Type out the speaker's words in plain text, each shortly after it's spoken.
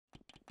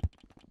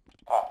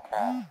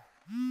crap.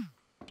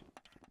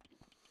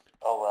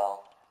 Oh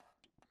well.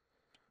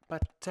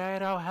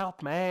 Potato,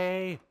 help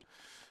me!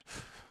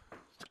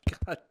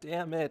 God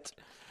damn it!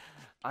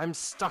 I'm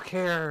stuck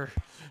here!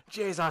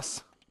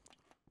 Jesus!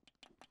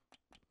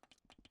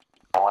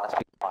 I want to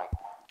speak to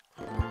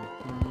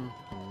Mike.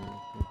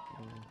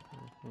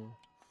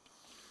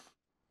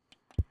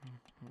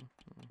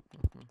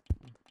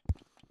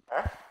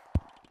 Huh?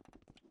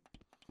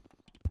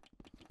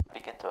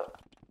 Speak into it.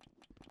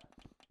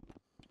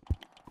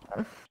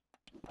 Huh?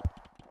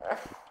 Huh?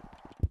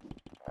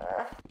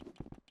 Huh?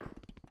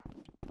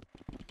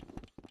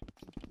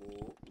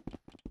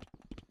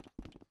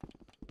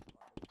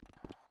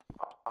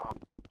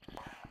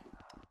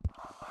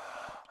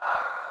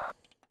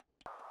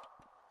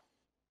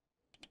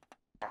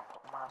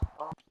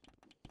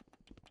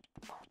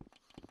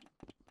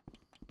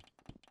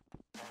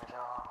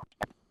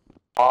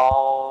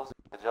 Balls,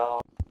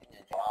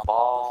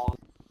 balls,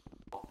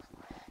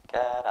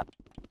 can I?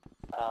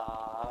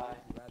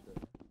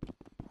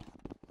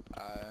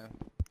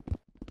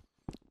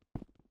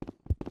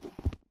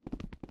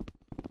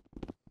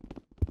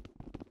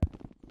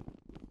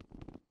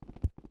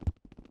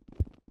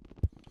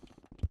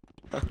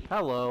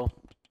 Hello.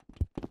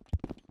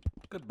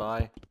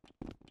 Goodbye.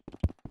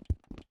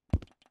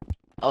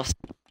 I'll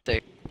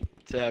stay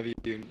to have you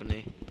doing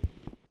funny.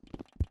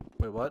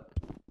 Wait, what?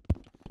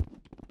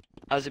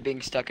 How's it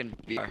being stuck in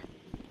VR?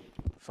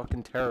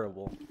 Fucking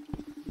terrible.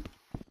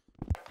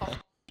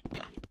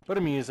 But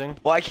amusing.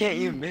 Why can't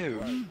you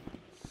move?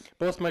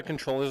 Both my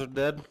controllers are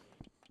dead.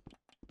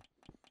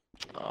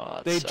 Oh,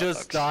 that They sucks.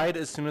 just died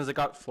as soon as I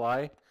got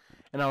fly.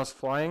 And I was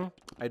flying,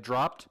 I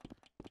dropped,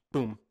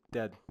 boom,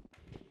 dead.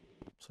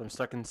 So I'm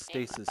stuck in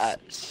stasis. That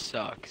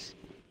sucks.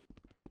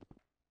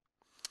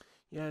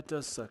 Yeah, it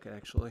does suck,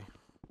 actually.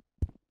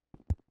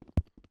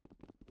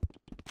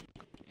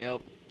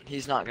 Yep,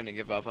 he's not gonna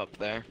give up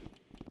there.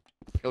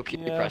 He'll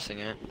keep pressing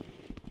it.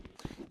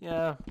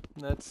 Yeah,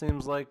 that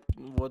seems like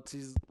what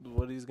he's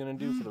gonna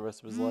do for the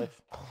rest of his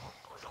life.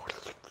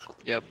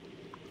 Yep.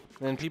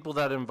 And people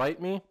that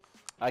invite me,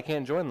 I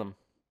can't join them.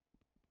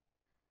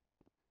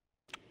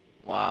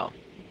 Wow.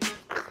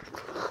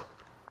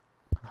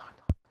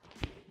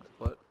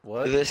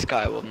 What? This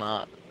guy will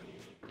not.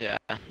 Yeah,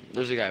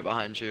 there's a guy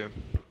behind you.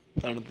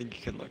 I don't think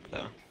you can look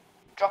though.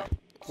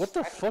 What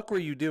the fuck were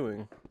you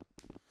doing?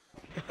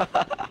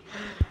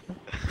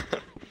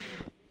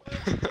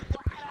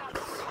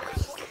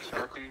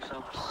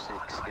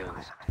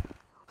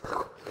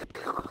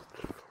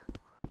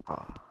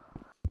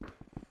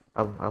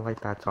 I like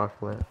that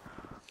chocolate.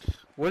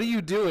 What are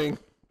you doing?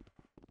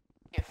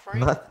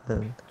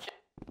 Nothing.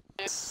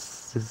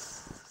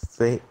 Just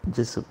stay.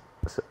 Just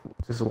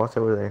watch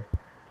over there.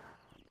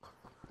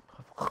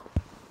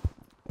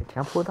 You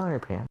can't pull down your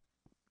pants.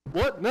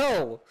 What?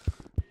 No!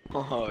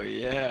 Oh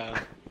yeah.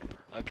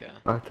 Okay.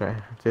 Okay,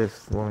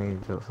 just let me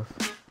just.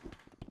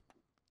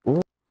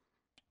 Ooh.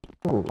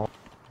 Ooh.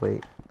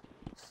 Wait.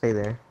 Stay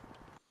there.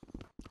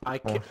 I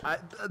can't.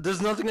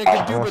 There's nothing I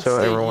can do I'll but show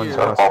stay everyone here.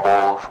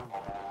 how.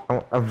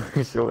 I'm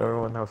gonna show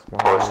everyone how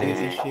small.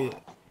 You should,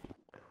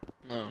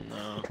 Oh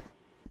no.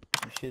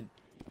 you should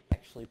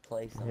actually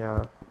play something.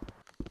 Yeah.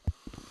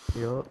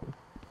 Yup.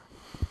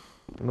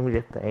 Let me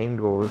get the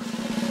angles.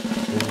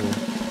 Ooh.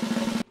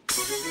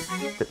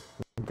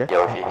 Get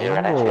Yo, if the you're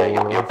hearing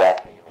it, you're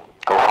back.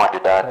 Go find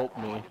your dad. Help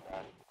me.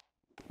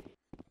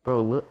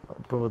 Bro,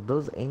 look, bro,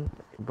 those ain't,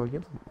 bro, you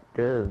look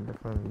good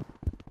from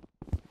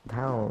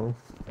town.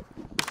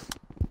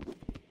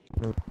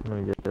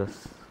 Let me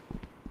just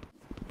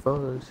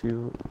photo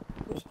shoot.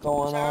 What's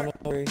going on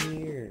over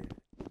here?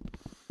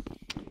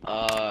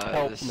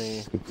 Help This-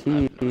 me.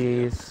 Hey,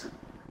 cheese.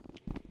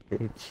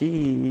 Hey,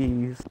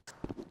 cheese.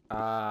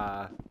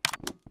 Ah.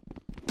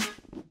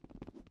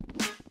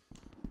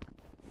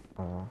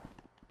 Oh,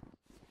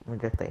 let me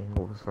get the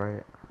angles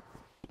right.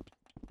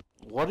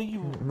 What are you?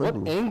 What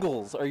Move.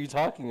 angles are you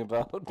talking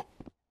about?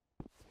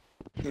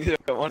 You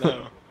don't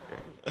wanna.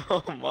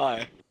 Oh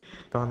my.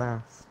 Don't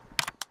ask.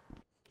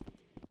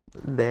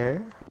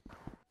 There.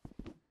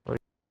 What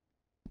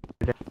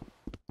are you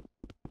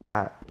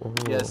at? Ooh,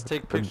 Yes,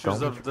 take the pictures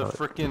dump of the truck.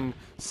 frickin'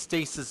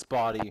 stasis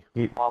body.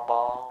 My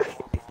balls.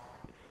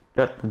 You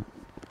got the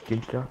He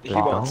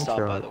won't dump stop,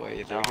 by truck. the way,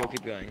 either. He'll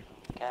keep going.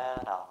 Can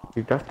I?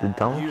 You got the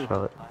dump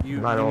truck.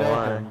 You Not gonna know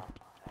lie. him.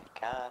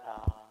 Can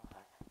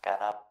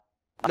I?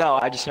 No,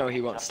 I just know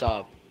he won't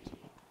stop.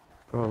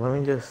 Bro, let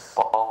me just.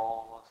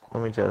 Balls. I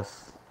need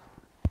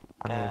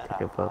to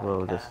take a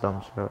photo of this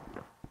dump truck.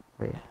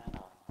 Wait.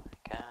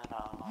 Can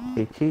I?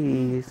 Hey,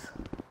 cheese.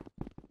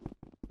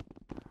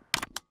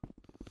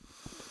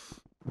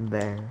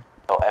 There.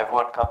 So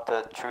everyone come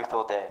to Truth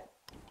or Dare.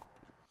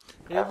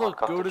 Hey, Everyone look,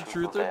 come go to to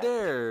Truth Truth or or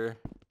Dare.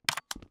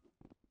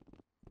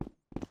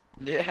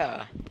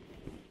 Yeah.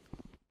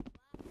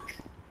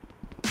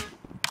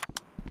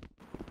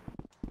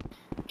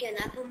 Can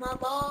I put my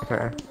balls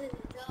Okay. in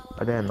the jar?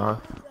 I did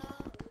enough.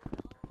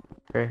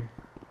 Okay.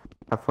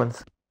 Have fun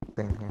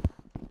sitting here.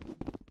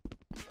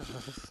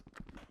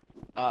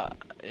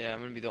 Yeah,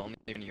 I'm gonna be the only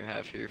one you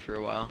have here for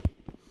a while.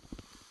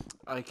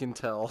 I can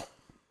tell.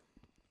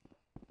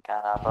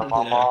 Can I put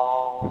my Yeah.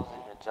 balls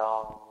in your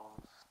jaws?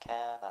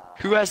 Can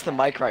I? Who has the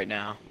mic right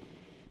now?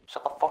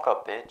 Shut the fuck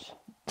up, bitch.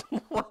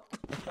 What?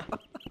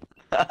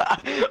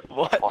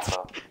 What? Fuck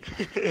up.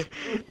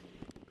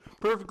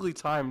 Perfectly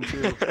timed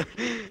too.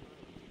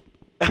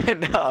 I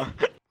know.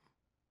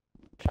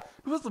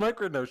 Who has the mic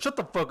right now? Shut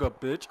the fuck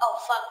up, bitch. Oh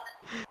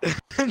fuck.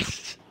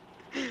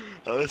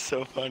 That was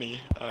so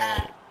funny.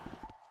 Alright.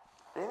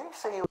 Didn't you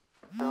say you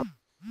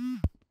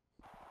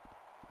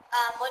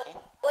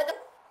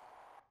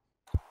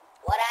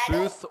What I do?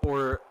 Truth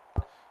or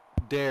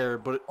dare,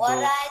 but What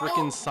the I do?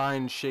 frickin'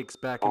 sign shakes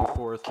back and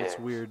forth. It's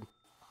Okay. weird.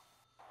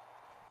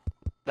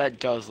 That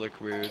does look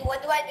weird.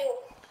 What do I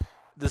do?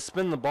 The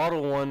spin the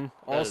bottle one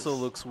also is-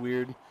 looks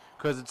weird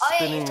because it's Oh,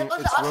 yeah, you're spinning, supposed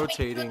to it's ask me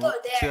rotating truth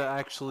or to dare.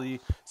 actually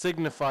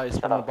signify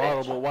spin the up,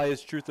 bottle. bitch. But why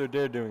is truth or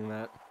dare doing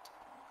that?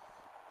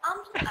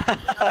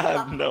 I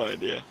have no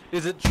idea.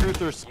 Is it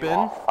truth or you spin?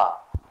 are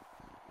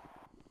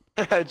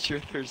fat.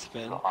 Truth or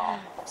spin? You are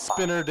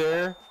Spin or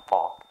dare?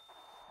 fuck.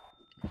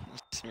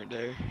 Spin or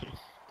dare?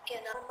 Can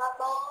I put my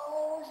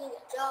balls in the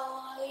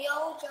jar?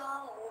 Yo,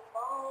 jar,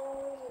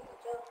 balls in the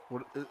jar.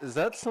 What, is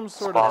that some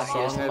sort of Spot.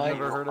 Here's song the I've mic.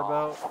 never heard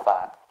about?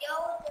 Fat. Yo,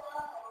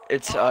 jar.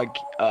 It's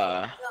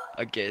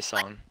a gay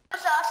song.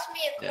 Supposed to ask me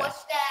a Yeah.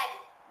 question.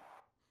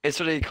 It's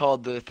what they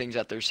called the things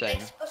that they're saying.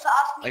 They're supposed to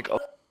ask me Like,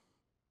 truth.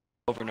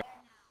 Over and over.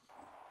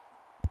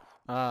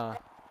 Ah.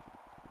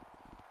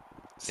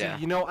 See, Yeah.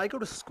 you know, I go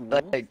to school.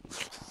 Like, Can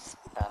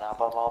I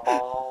put my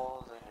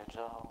balls in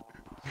your jaws?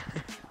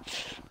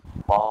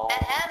 Balls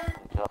Ahem.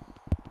 in your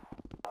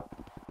jaws.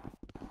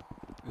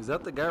 Is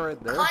that the guy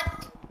right there?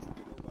 Cunt.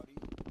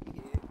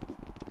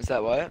 is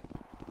that what?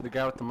 The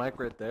guy with the mic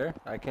right there?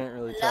 I can't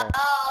really tell. No.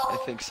 I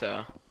think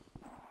so.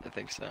 I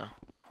think so.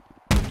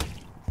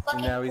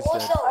 Fucking now he's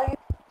also. dead.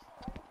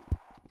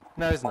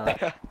 No, he's not.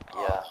 Yeah.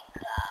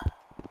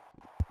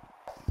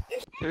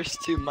 There's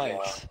two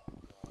mics.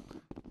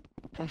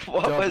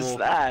 What was Double.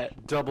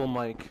 that? Double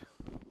mic.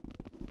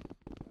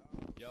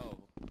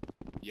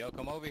 Yo,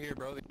 come over here,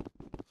 bro.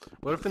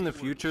 What if in the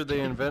future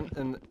they invent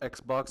an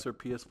Xbox or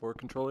PS4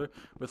 controller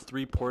with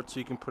 3 ports so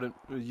you can put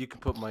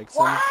mics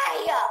in? Why?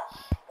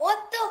 What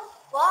the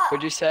fuck?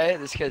 What'd you say?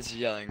 This kid's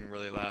yelling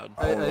really loud.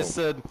 I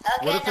said,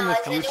 what if in now the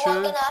is anyone future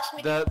gonna ask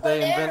me that to they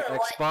put it invent or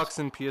what? Xbox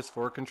and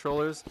PS4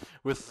 controllers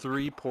with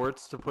 3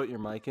 ports to put your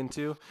mic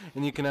into,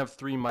 and you can have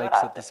 3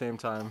 mics at the same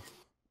time?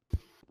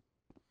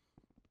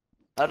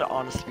 That'd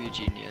honestly be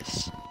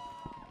genius.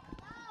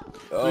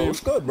 Oh, what's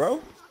good,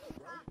 bro?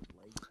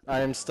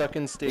 I am stuck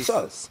in What's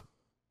stasis.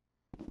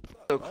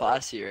 So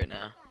classy right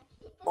now.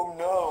 Oh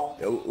no.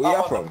 Yo, where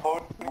y'all from?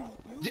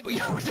 Yo, where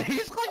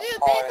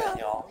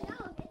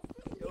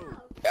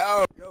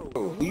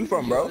you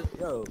from, bro?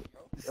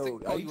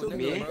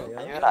 Me?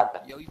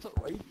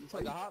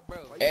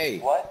 Hey,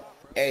 What?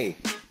 hey,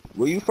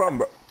 where you from,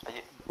 bro?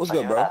 What's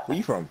good, bro? Where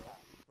you from?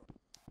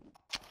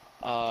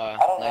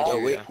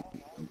 Nigeria.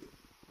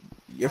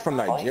 You're from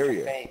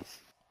Nigeria.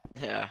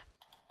 Yeah.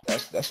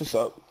 That's what's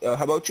up. How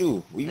about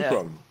you? Where you Yeah.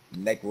 from?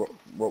 Neck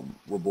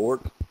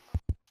Reborg?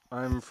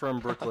 I'm from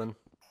Brooklyn.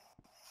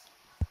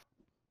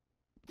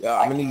 Yeah,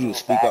 I'm gonna need you to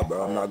speak up,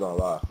 bro. I'm not gonna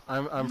lie.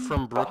 I'm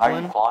from How are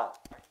you Brooklyn. flying?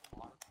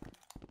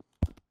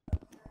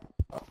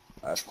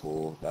 That's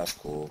cool. That's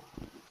cool.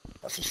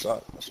 That's what's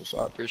up. That's what's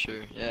up. For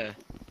sure. Yeah.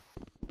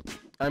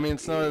 I mean,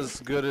 it's not as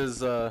good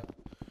as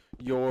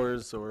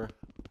yours or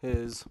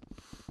his,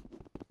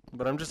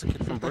 but I'm just a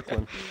kid from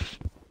Brooklyn.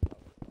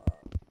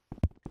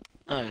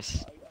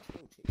 Nice.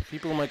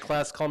 People in my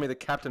class call me the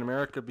Captain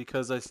America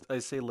because I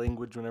say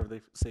language whenever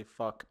they say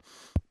fuck.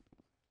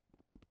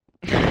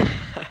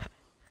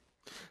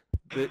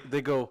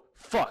 They go,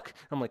 fuck.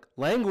 I'm like,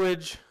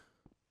 language?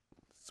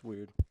 It's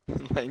weird.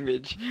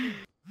 Language.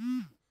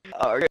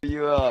 Are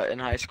you in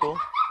high school?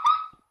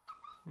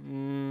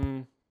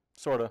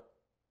 Sorta.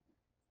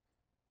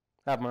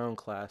 I have my own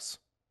class.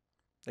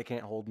 They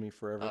can't hold me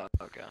forever,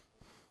 Okay.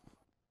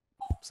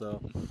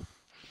 so.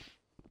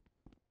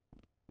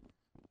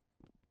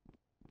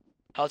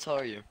 How tall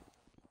are you?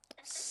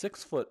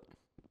 6 foot.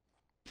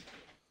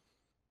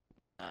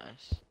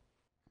 Nice.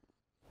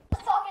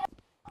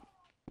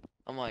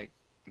 I'm like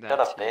that. Shut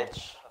up, too.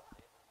 bitch.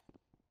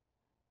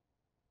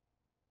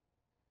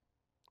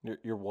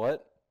 You're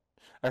what?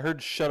 I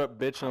heard shut up,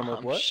 bitch, and I'm like,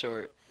 I'm what?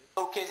 short.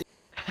 Okay.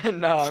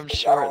 No, I'm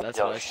short. That's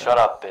Yo, what I said. shut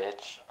up,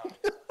 bitch.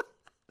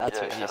 That's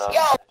Yeah, what he shut said.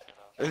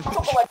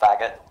 up.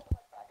 Faggot.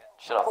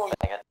 Shut up,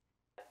 faggot.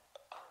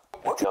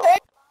 What Yo. you say?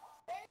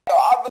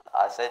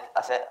 I said,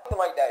 Something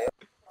like that, yo.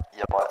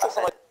 yeah, but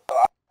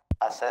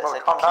I said, Bro,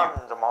 cute. calm down,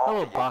 Hello,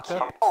 You're Baka.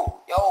 cute.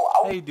 Oh, yo, I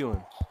How was you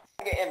doing?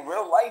 in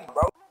real life,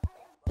 bro.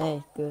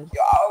 Hey, good.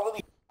 Yo, I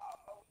really.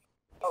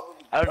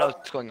 I don't know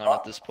what's going on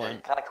at this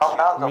point. Kinda calm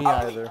down, Me though.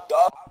 either.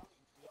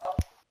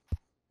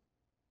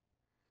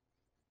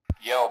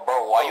 Yo,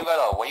 bro, why you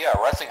got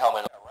a wrestling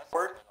helmet?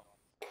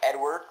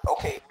 Edward,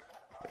 okay.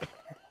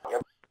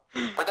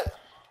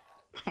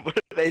 What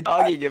are they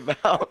talking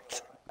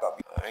about?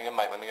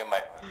 Let me get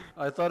my.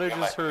 I thought I Get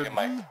just my- heard, get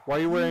my- why are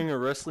you wearing a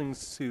wrestling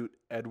suit,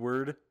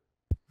 Edward?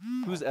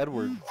 Who's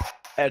Edward?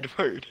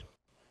 Edward.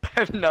 I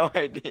have no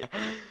idea.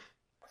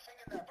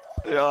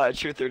 They're all at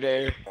Truth or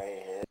Dare.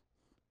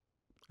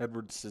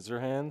 Edward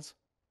Scissorhands?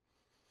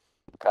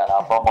 Can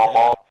I put my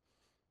balls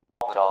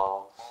in the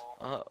dolls?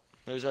 Oh,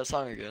 there's that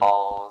song again.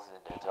 Balls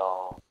in the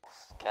dolls.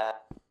 Can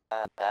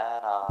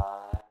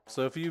I?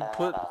 So if you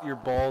put your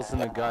balls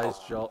in a guy's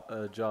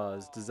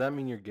jaws, does that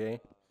mean you're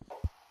gay?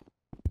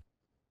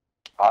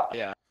 Huh?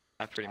 Yeah,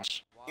 pretty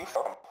much. You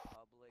from?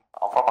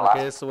 I'm from Okay,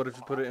 Alaska. so what if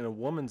you put it in a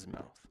woman's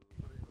mouth?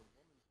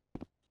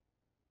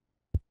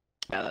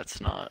 Yeah,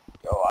 that's not.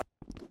 Yo,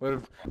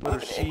 What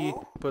if she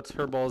puts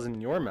her balls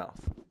in your mouth?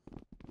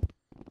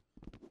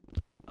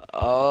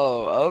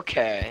 Oh,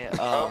 okay.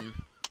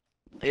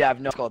 Yeah,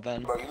 I've no skull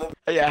then. bro, you live.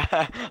 Yeah,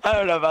 I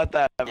don't know about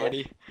that,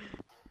 buddy.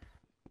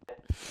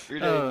 You're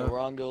doing the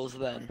wrong goals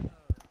then.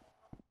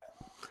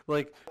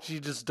 Like, she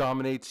just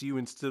dominates you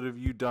instead of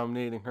you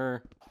dominating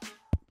her.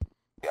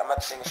 I'm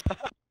not singing.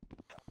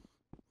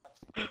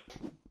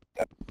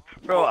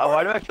 Bro,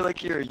 why do I feel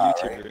like you're a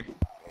YouTuber?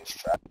 It's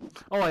trap.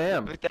 Oh, I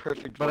am. Like the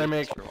perfect But I voice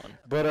make, for one.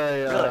 but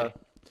Really?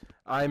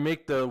 I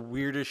make the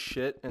weirdest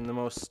shit and the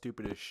most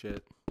stupidest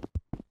shit.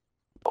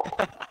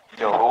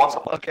 Yo, who wants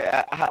a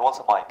Okay, who wants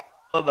a mic?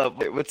 hold up.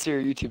 Wait, what's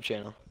your YouTube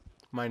channel?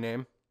 My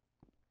name.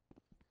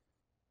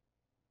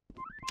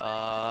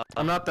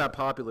 I'm not that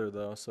popular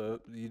though, so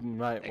you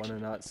might want to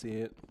not see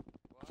it.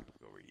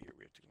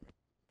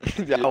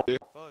 Yeah, I'll do.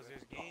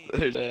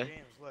 There's There's a-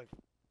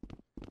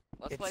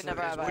 Let's It's- play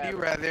Never Have I Would you Ever.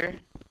 rather?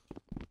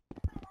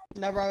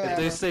 Never have If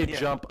they say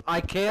jump, I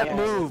can't Yeah.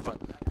 move.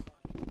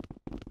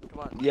 Come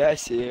on. Yeah, I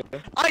see you.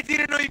 I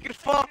didn't know you could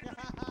fuck.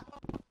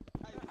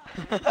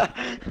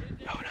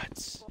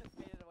 Donuts.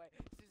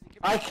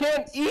 I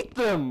can't eat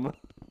them.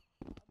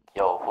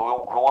 Yo, who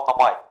want the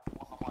mic?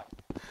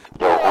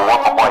 Yo, who I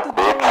want the want mic,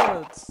 the bitch?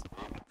 donuts.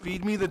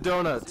 Feed me the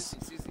donuts.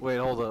 Susie, Wait,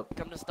 hold up.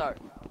 come to start.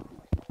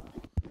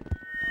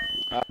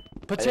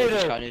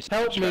 Potato, Chinese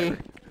help me. subscriber.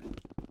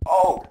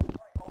 Oh,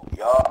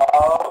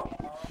 yo.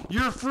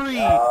 You're free.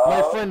 Yo.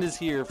 My friend is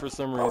here for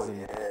some Oh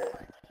reason. yeah.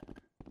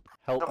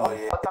 Help Oh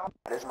me. yeah.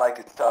 This mic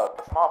is tough.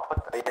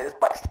 Yeah, this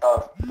mic's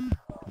tough.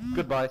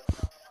 Goodbye. It's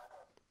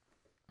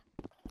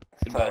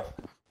Goodbye.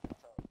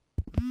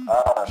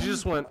 tough. She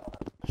just went.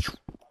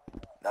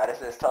 Nah,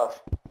 this is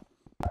tough.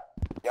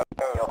 Yo,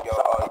 stop talking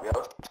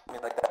to me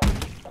like that.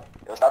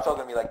 Yo, stop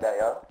talking to me like that,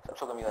 yo. Stop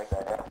talking to me like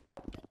that, yo.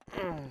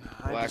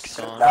 I Wax just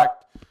on.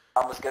 cracked-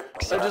 I'm gonna skip.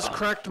 I just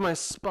cracked my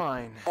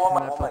spine,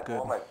 One and mic, that one felt mic, good.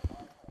 one mic.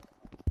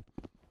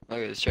 Look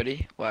at this,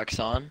 ready? Wax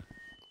on,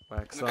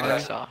 Wax Look at on.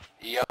 wax off.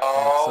 Yo,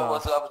 What's up?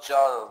 what's up with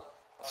y'all?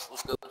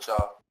 What's good with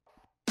y'all?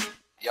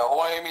 Yo, who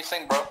wanna hear me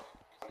sing, bro?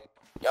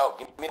 Yo,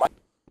 give me my.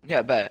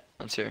 Yeah, bet.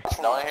 Let's hear.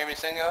 You wanna hear me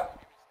sing, yo?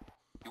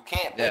 You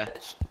can't, Yeah.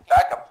 bitch.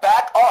 Back up,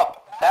 back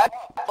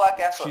black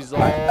ass up. She's all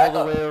back the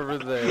up. way over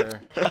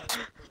there.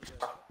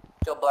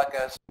 Yo, black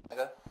ass,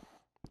 nigga.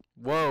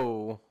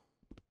 Whoa.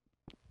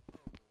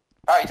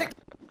 Alright, you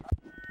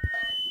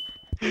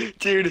take.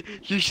 Dude,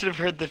 you should have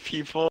heard the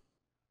people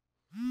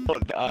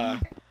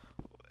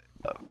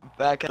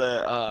back at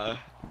the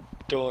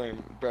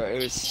dorm, bro.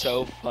 It was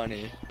so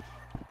funny.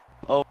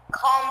 Calm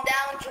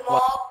down,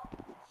 Jamal.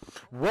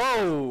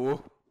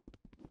 Whoa.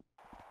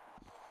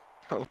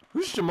 Oh.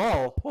 Who's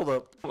Jamal? Hold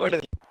up. What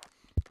are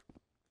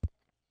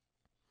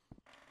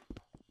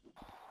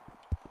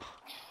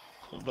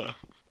Hold on.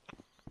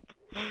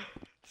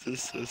 This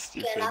is so Can I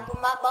stupid.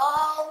 put my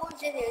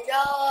balls in your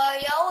jar?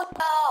 Yo,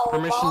 balls.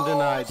 Permission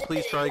denied.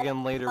 Please try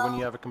again later when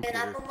you have a Can I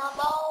computer. put my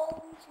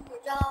balls in your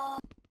jar?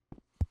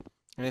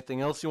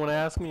 Anything else you want to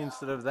ask me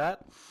instead of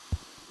that?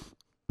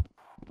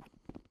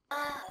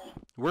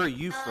 Where are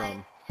you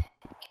from?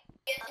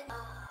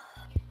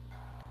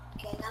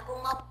 Can I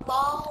put my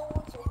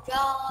balls in your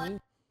jar?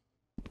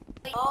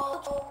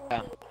 Balls in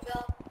your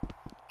jar.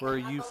 Where are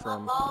you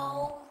from?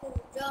 Balls in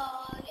your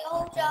jar,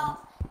 yo, jar.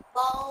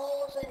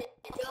 Balls in your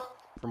jar.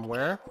 From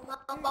where? Put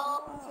my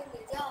balls in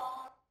your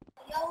jar,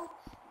 yo.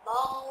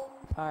 Balls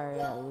in your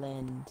jar.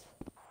 Ireland.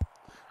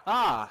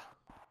 Ah,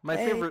 my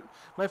Hey. favorite.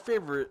 My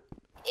favorite.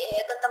 Yeah,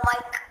 got the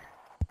mic.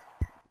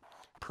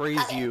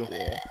 Praise you.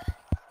 Hey,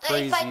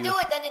 Praise if I you. do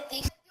it, then it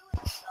de-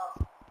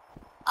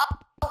 Oh,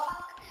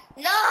 fuck.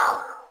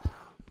 No!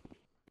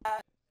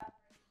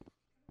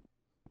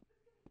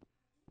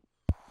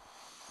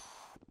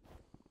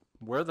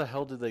 Where the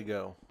hell did they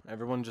go?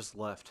 Everyone just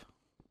left.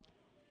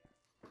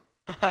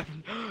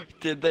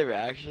 Did they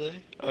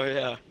actually? Oh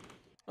yeah.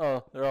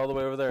 Oh, they're all the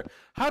way over there.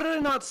 How did I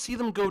not see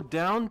them go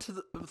down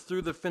to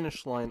through the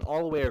finish line all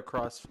the way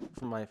across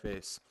from my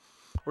face?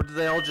 Or did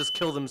they all just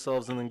kill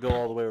themselves and then go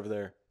all the way over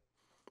there?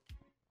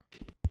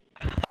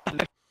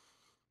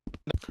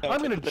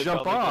 I'm gonna They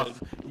jump probably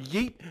off.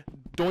 Yeet,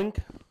 doink.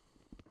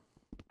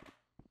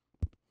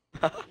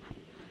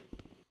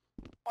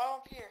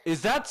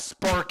 Is that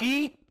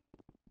Sparky?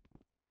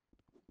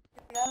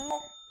 No.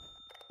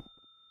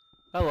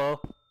 Hello.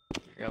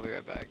 I'll be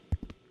right back.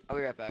 I'll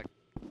be right back.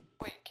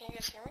 Wait, can you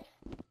guys hear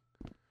me?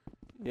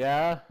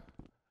 Yeah.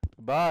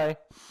 Bye.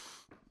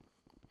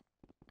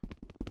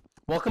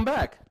 Welcome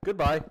back.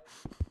 Goodbye.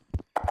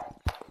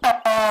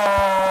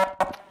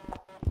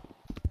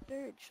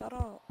 Shut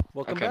up.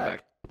 Welcome Okay,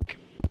 back.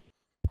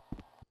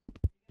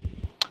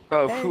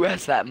 Bro, Hey. who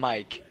has that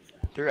mic?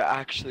 They're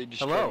actually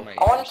destroying my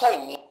I want ears. to try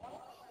me.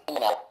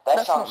 That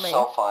That's sounds not me.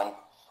 so fun.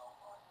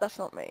 That's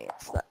not me.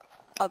 It's that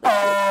other kid.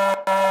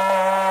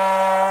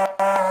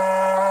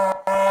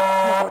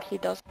 Oh my god, he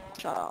does.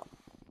 Shut up.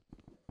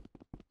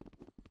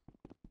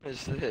 What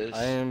is this?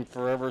 I am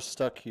forever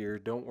stuck here.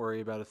 Don't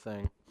worry about a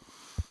thing.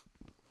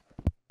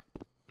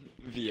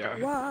 VR.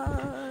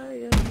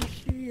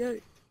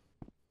 YMCA.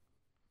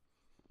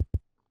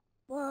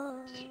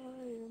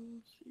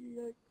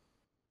 YMCA.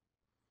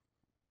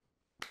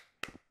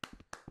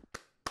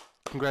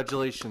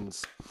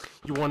 Congratulations.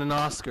 You won an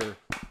Oscar.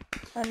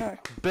 I know.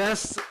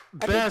 Best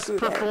I did good,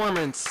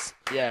 performance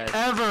Yeah.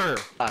 ever.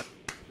 Clap.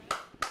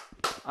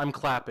 I'm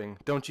clapping.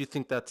 Don't you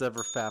think that's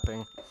ever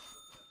fapping?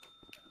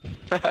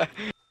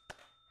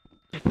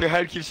 Your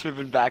head keeps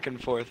moving back and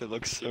forth. It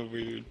looks so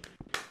weird.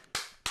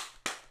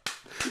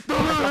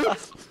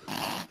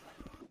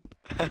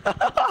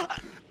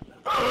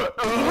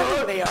 You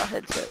have a VR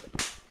headset.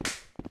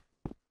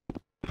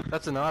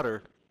 That's an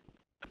otter.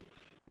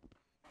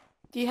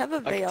 Do you have a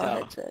I can VR tell.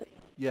 headset?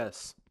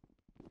 Yes.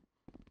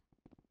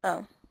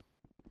 Oh.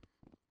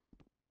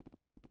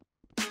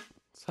 So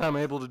I'm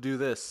able to do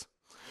this.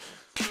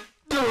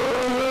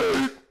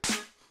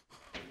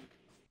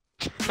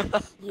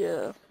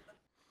 Yeah.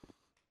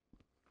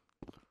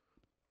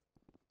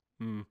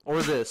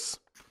 Or this.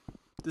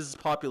 This is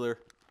popular.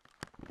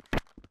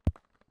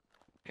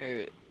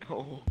 Hey,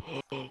 oh,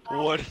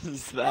 what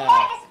is that?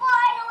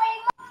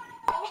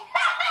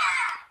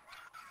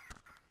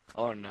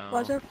 Oh no.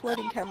 Why is there a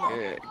floating camera?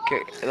 Here,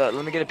 okay, let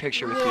me get a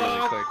picture with you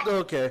really quick.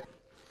 Okay.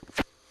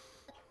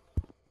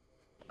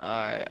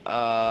 Alright,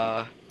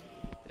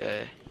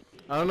 yeah.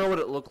 I don't know what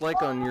it looked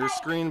like on your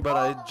screen, but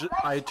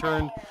I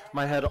turned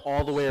my head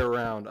all the way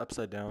around,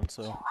 upside down,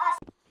 so.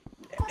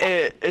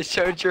 It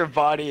showed your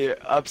body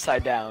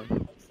upside down.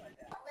 It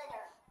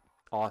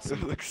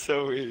Awesome. looks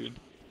so weird.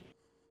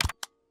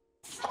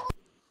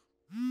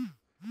 I'm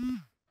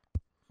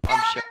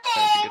sure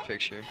that's a good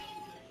picture.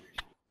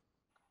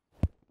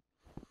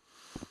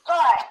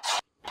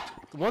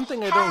 The one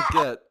thing I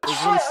don't get is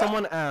when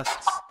someone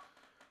asks,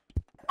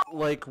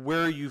 like,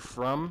 where are you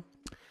from?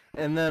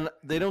 And then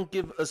they don't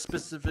give a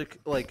specific,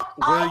 like,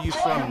 where are you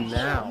from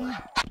now?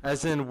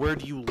 As in, where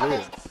do you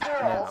live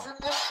now?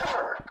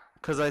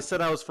 Because I said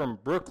I was from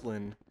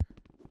Brooklyn,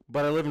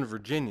 but I live in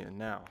Virginia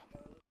now.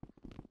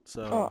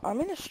 So. Oh, I'm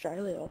in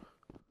Australia.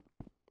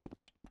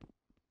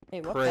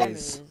 Hey, what Praise. time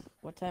is it?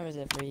 What time is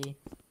it for you?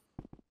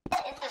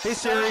 Hey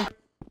Siri.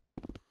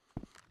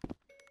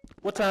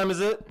 What time is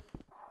it?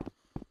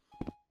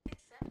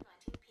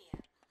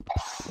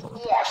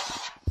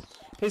 Yes.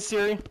 Hey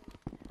Siri.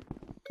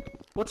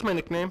 What's my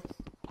nickname?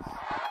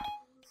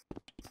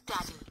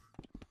 Daddy.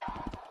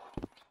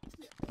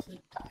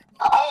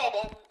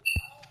 Eden.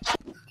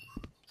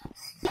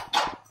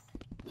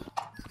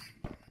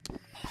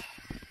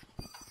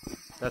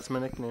 That's my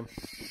nickname.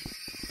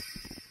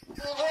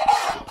 Well,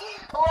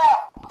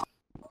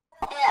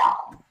 yeah.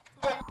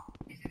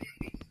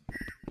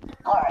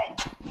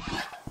 Alright.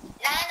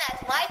 Nah,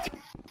 it's my turn.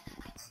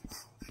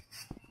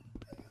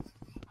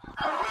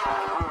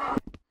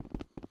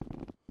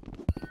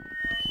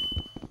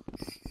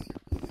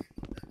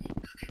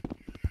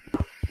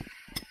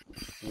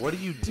 What are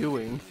you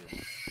doing?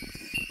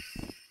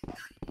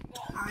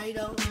 I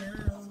don't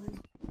know.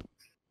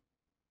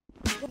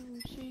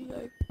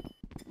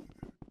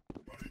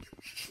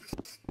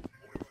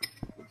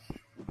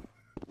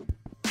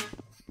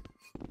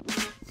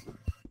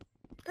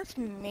 That's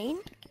mean.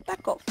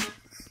 Back off.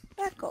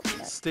 Back off,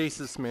 man.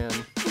 Stasis man.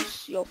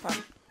 Push your fun.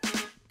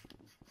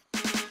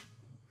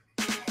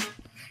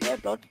 Yeah,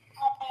 blood.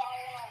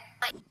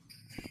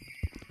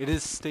 It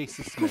is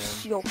Stasis man.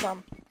 Push your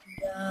fun.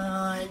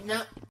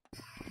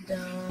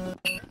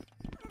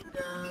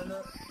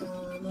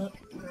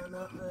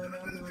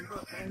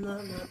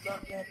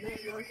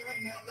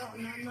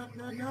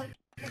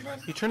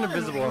 He turned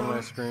invisible on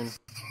my screen.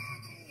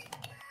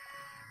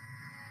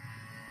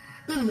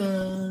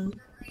 Hello.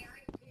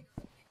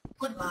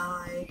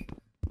 Goodbye.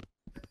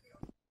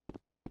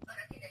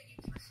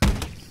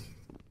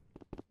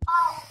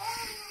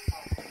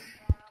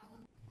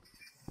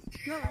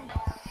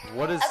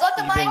 What is I got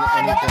the mic. even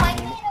I got the mic.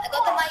 anything? I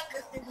got the mic.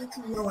 If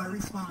too low, I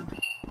respawn.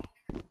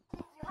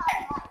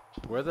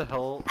 Where the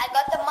hell? I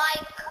got the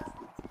mic.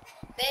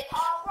 Bitch.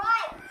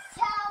 Alright,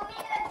 tell me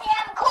the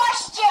damn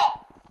question.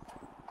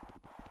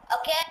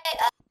 Okay,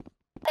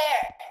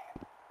 there.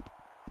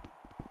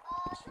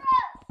 Truth.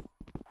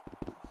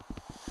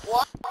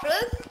 What?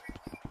 Truth?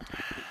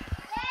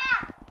 Yeah.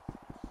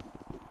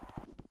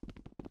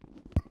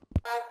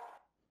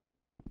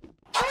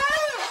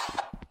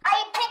 Truth.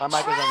 I picked My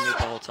mic was on mute truth.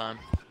 the whole time.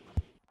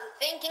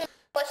 Thinking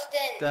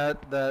question.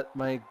 That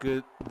might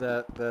good.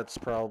 That's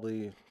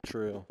probably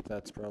true.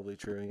 That's probably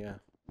true. Yeah.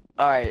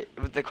 Alright,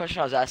 the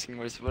question I was asking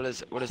was, what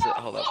is it?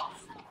 Hold up.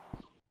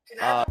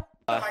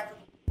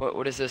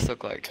 What does this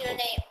look like? Your name.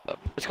 Hold up.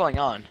 What's going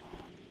on?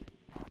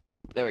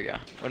 There we go.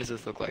 What does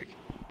this look like?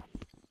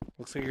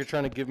 Looks like you're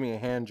trying to give me a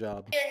hand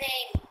job. Your name.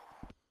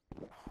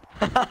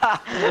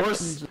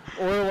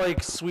 Or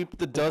like sweep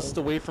the dust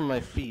away from my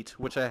feet,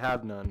 which I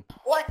have none.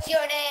 What's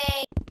your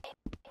name?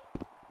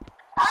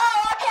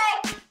 Oh,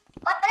 okay.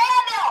 What's the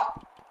name?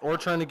 Or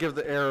trying to give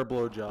the air a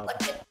blowjob.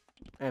 What's your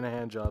And a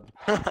hand job.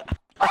 My name is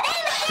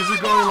Because you're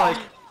going like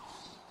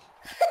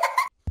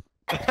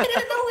I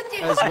don't know what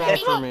you're as well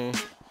saying. for me.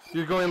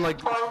 You're going like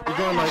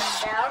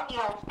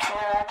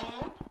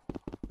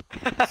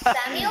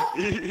Samuel?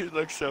 You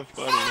look so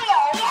funny.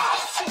 Samuel,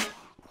 yes.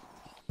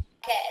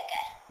 Okay.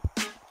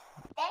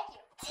 Thank you.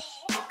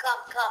 Come.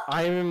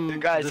 I'm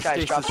Guys, the drop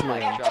stasis the mic.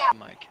 man. Drop the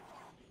mic.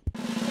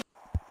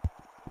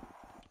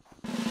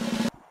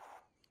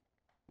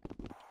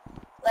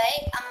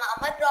 Wait, I'm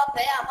gonna drop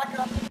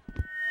it.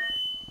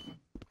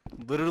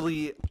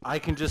 Literally, I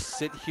can just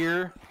sit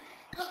here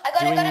I got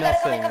doing it.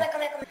 nothing. Come.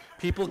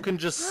 People can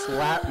just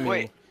slap me.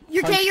 Wait.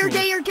 You're punch gay, you're me.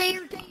 gay, you're gay,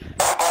 you're gay.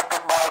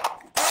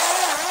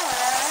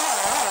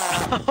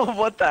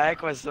 What the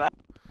heck was that?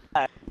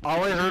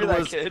 All I heard Hear that,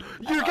 was, kid?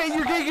 you're gay,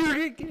 you're gay,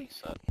 you're gay.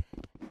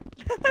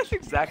 That's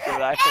exactly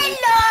what I heard.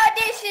 Hello,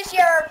 this is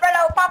your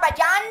fellow Papa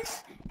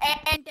John's,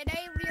 and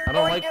today we're I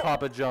don't going like to...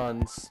 Papa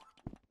John's.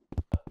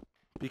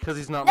 Because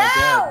he's not my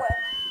dad.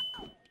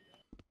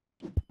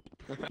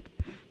 No!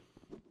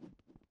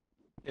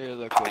 Here,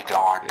 look. Papa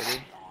John's.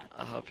 Ready?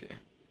 I'll help you.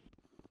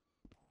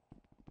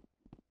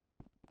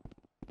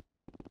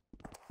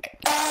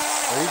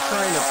 Are you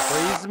trying to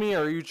praise me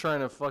or are you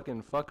trying to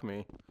fucking fuck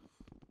me?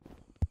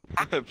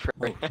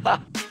 Pray.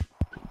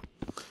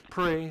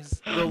 Praise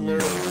the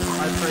Lord.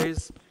 I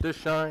praise the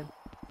shine.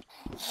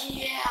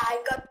 Yeah, I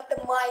got the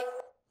mic.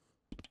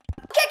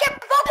 Kick him!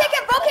 Go kick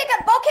him! Go kick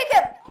him! Go kick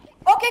him!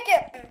 Go kick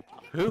him!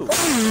 Who?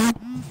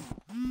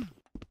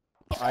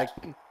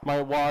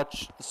 My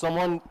watch.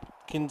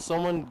 Can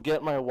someone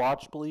get my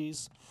watch,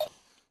 please?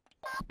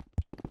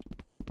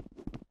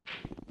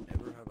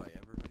 Ever have I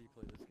ever heard you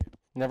play this game?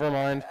 Never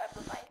mind.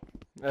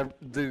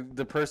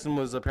 The person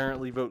was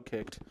apparently vote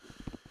kicked,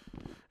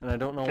 and I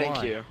don't know why.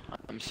 Thank you.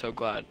 I'm so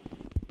glad.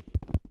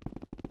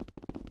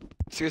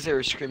 It's because they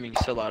were screaming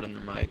so loud in the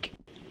mic.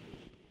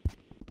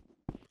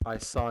 I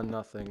saw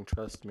nothing.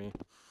 Trust me.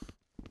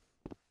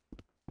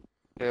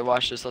 Okay,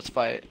 watch this. Let's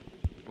fight.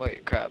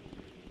 Wait, crap.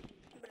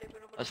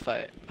 Let's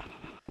fight.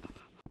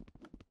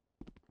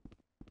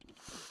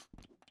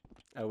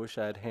 I wish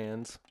I had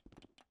hands.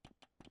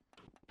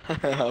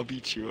 I'll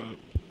beat you up.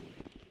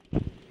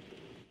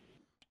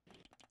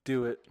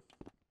 Do it.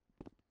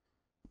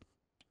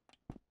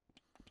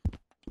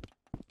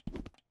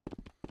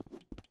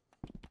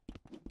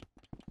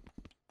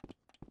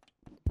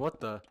 What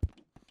the?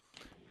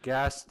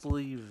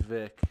 Ghastly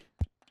Vic.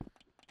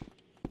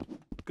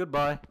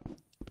 Goodbye.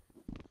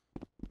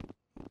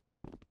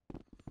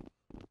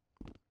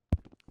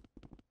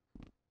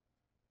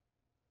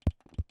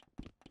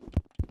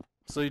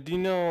 So do you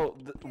know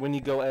when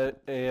you go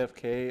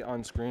AFK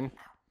on screen?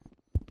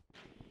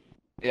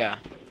 Yeah.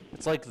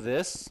 It's like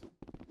this,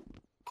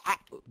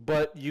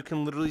 but you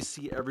can literally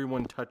see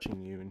everyone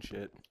touching you and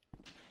shit.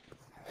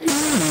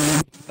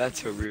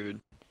 That's so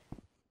rude.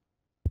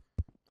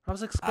 I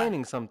was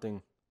explaining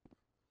something.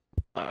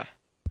 Uh,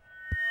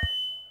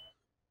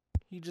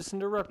 He just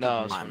interrupted no,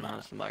 me. it's not.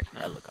 It's the mic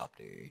now.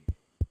 Helicopter.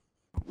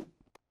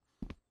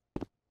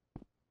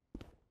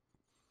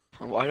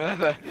 Why do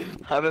I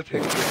have a picture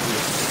of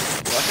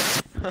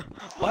you? What?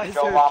 Why is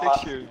Yo, there a mama.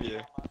 picture of you?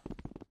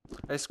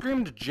 I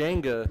screamed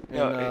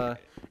Jenga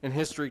in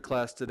history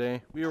class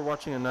today. We were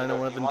watching a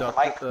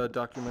 9/11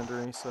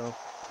 documentary, so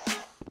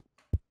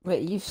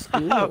Wait, you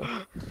screwed.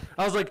 I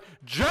was like,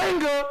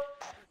 Jenga!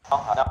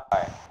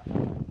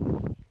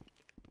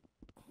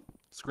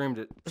 Screamed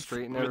it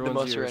straight in The everyone's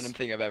most ears. random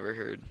thing I've ever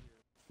heard.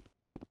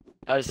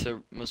 That is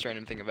the most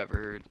random thing I've ever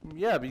heard.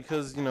 Yeah,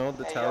 because, you know,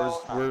 the towers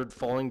were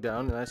falling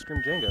down and I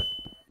screamed Jenga.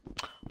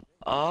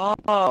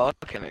 Oh,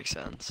 okay, makes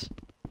sense.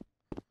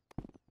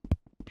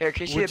 Here,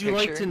 can you see Would a you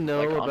picture? like to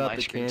know on about my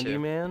the screen, too?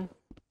 Candyman?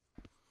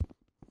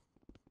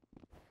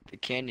 The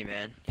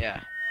Candyman,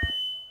 yeah.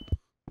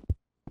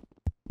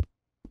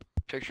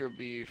 Picture will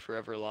be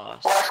forever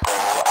lost.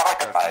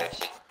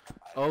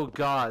 Oh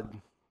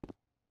god.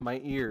 My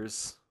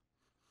ears.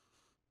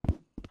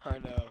 I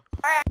know.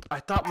 I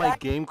thought my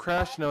game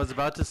crashed and I was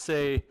about to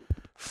say,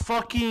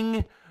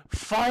 fucking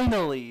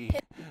finally!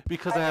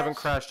 Because I haven't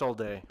crashed all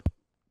day.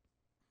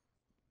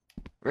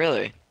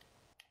 Really?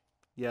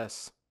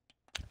 Yes.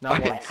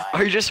 Not once.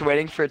 Are you just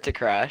waiting for it to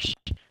crash?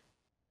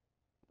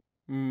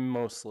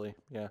 Mostly,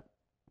 yeah.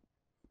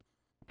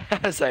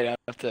 So I don't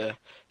have to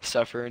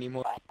suffer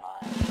anymore.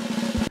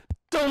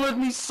 Don't let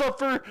me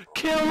suffer!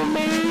 Kill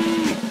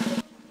me!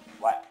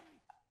 What?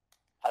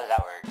 How does that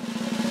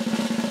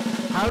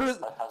work? How does...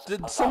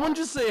 Did someone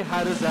just say,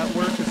 how does that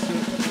work? As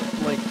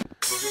soon, like,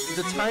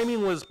 the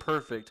timing was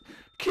perfect.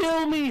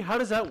 Kill me! How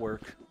does that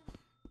work?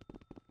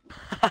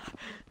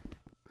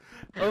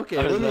 Okay,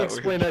 How does let me that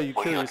explain work? how you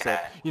kill yourself.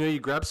 You know, you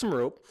grab some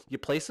rope, you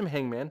play some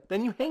hangman,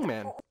 then you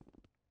hangman.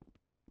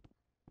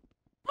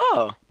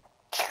 Oh,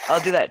 I'll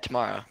do that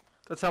tomorrow.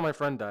 That's how my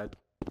friend died.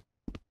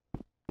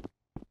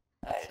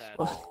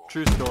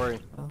 True story.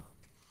 Oh.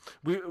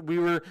 We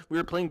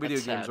were playing video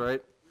That's games, sad.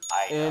 right?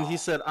 I And know. he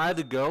said I had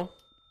to go.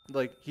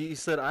 Like he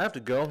said I have to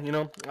go. You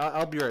know,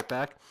 I'll be right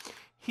back.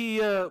 We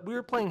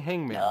were playing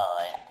Hangman.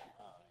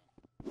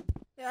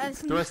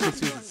 The rest of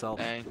sees itself.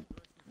 Dang.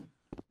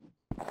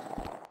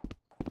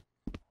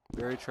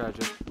 Very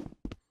tragic.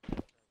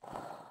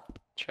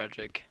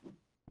 Tragic.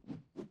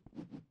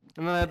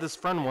 And then I had this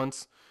friend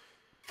once.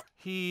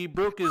 He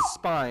broke his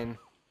spine.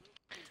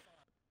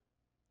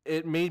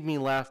 It made me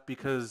laugh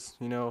because,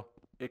 you know,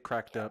 it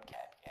cracked up.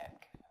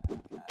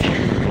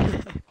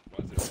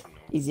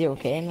 Is he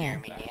okay,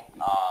 man?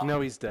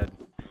 No, he's dead.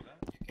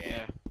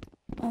 Yeah.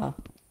 Oh.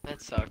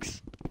 That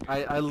sucks.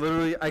 I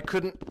literally I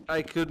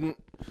couldn't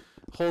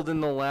hold in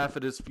the laugh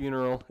at his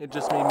funeral. It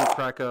just made me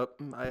crack up.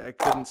 I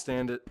couldn't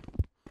stand it.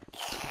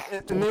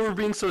 And they were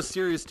being so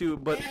serious too,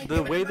 but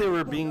the way they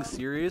were being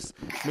serious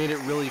made it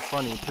really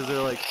funny because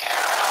they're like,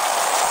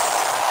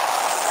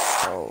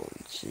 Oh,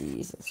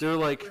 Jesus. they're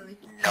like,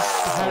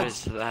 What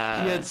is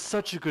that? he had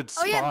such a good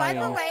Oh spine. yeah, by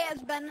the way,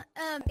 has been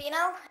You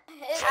know,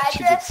 his Such a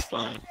good address,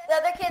 spine. the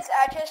other kid's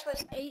address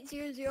was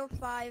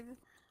 8005.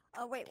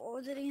 Wait, what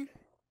was it again?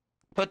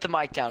 Put the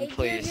mic down,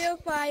 please.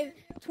 8005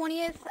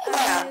 20th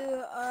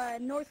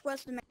Avenue,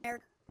 Northwest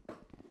America.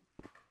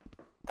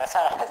 That's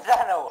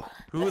not no.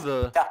 Who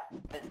the, That's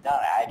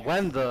not an address.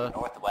 when the,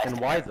 Northwest and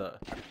why America.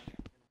 the.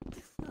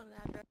 It's not an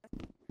address.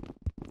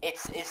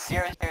 It's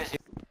 000.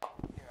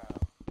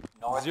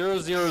 North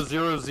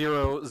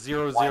 0000000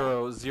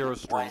 street.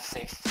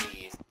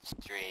 160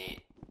 Street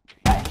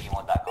at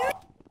gmail.com.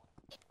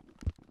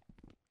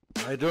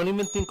 I don't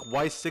even think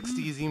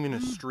Y60 is even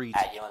a street.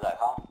 At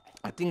gmail.com.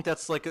 I think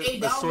that's like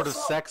a sort of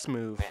sex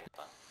move.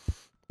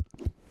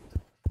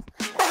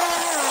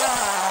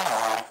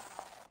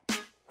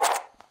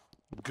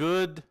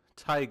 Good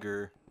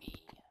tiger.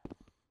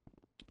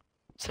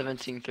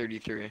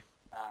 1733.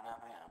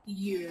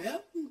 Yeah,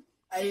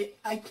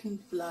 I can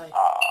fly.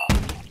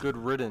 Good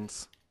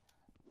riddance.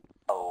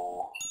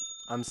 Oh.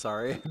 I'm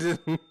sorry. I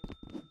didn't. Bitch,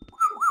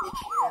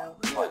 Oh,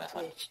 this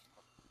one. bitch.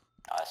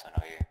 Oh, this one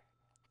over here.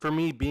 For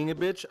me, being a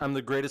bitch, I'm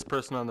the greatest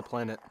person on the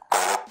planet.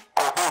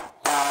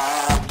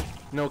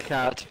 No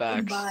cap. That's facts.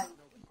 Goodbye.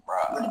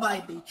 Bruh.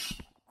 Goodbye, bitch.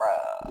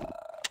 Bruh.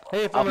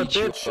 Hey, if I'll I'm a beat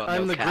you bitch, up,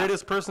 I'm no the cap.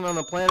 greatest person on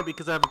the planet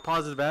because I have a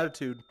positive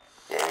attitude.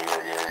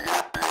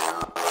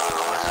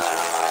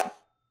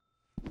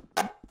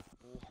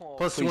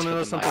 Plus, you Please want to know put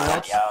the something mic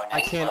else? Yo, I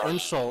nice can't loading,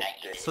 insult,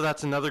 nice. so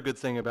that's another good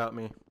thing about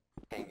me.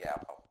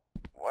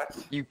 What?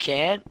 You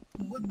can't?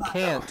 Goodbye.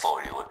 Can't.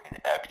 Oh, you're looking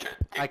extra.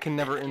 I can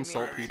never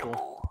insult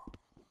people.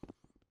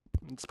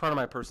 It's part of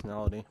my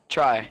personality.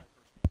 Try.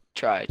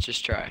 Try.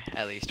 Just try.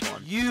 At least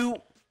one. You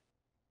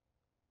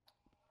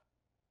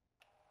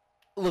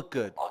look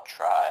good. I'll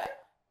try.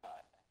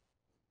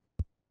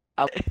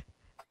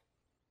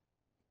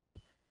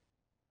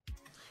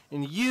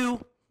 And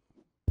you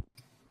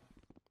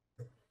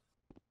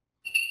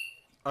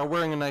are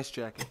wearing a nice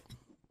jacket.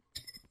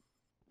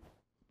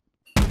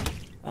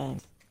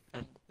 Thanks.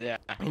 Yeah.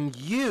 And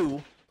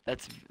you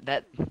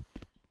That.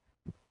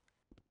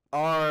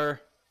 are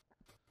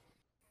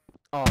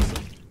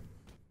awesome.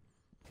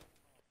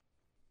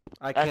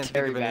 I can't That's think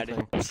very of bad.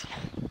 anything.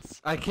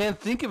 I can't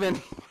think of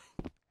any.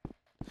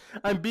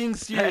 I'm being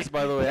serious,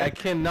 by the way. I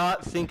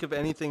cannot think of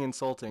anything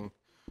insulting.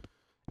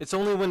 It's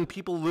only when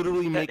people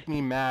literally make me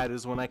mad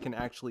is when I can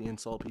actually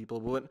insult people.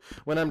 But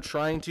when I'm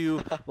trying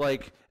to,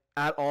 like,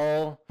 at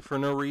all, for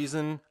no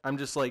reason, I'm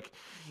just like,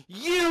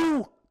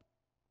 you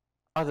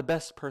are the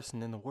best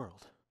person in the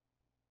world.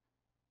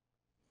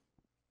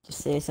 Just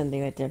say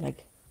something right there,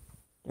 like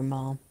your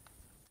mom.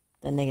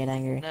 Then they get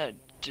angry. No.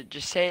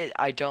 Just say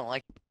I don't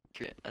like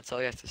it. That's all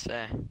you have to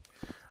say.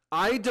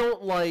 I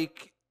don't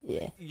like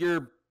Yeah.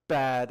 your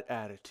bad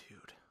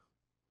attitude.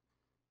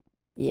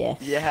 Yeah.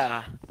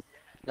 Yeah.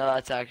 No,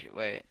 that's actually.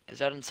 Wait. Is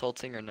that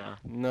insulting or no?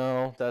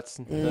 No, that's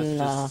No,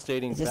 just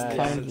stating it's just facts.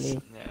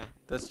 kindly. Yeah.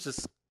 That's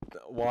just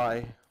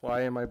why.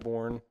 Why am I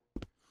born?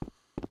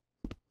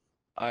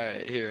 All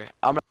right. Here.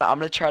 I'm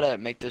gonna try to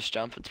make this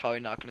jump. It's probably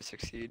not gonna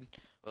succeed,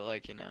 but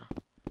like you know.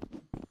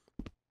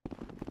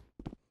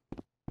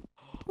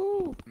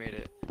 Ooh. Made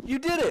it. You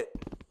did it.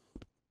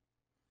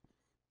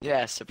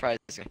 Yeah.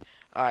 Surprising.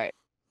 All right.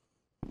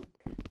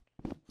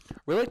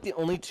 We're like the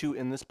only two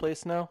in this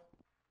place now.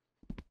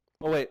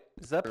 Oh wait,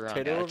 is that You're wrong,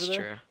 potato yeah, over that's there?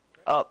 true.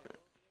 Oh.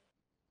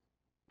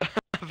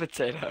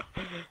 Potato.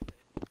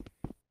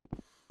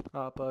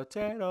 A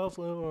potato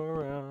flew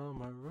around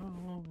my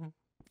room.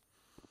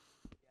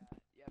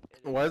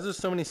 Why is there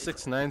so many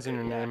 6ix9ines in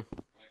your name?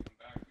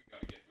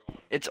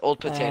 It's old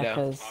potato.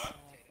 Because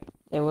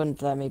they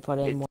wouldn't let me put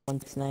in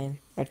 169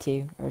 or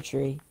 2 or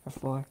 3 or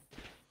 4.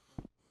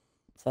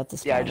 So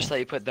that's a Yeah, I just let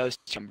you put those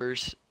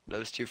numbers.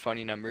 Those two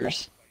funny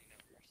numbers.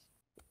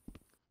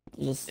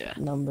 just Yeah.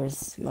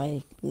 numbers,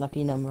 my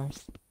lucky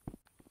numbers.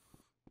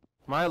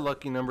 My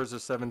lucky numbers are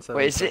 777.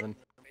 Wait, is it-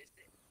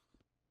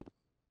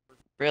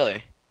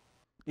 Really?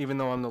 Even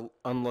though I'm the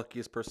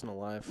unluckiest person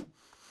alive.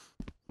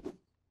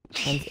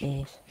 And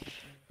 8.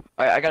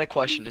 Alright, I got a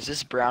question. Is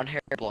this brown hair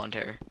or blonde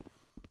hair?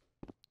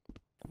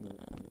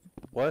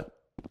 What?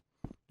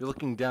 You're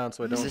looking down,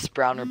 so I Is don't. this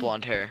brown or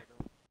blonde hair?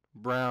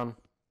 Brown.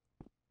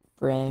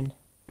 Brown.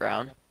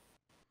 Brown?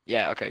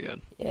 Yeah, okay,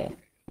 good. Yeah.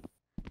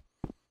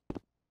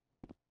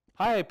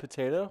 Hi,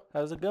 Potato.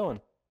 How's it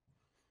going?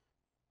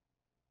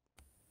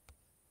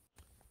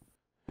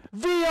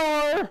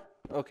 VR!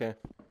 Okay.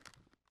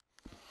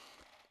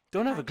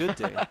 Don't have a good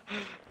day.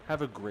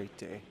 Have a great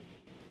day.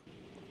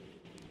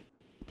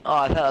 Oh,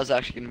 I thought that was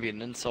actually gonna be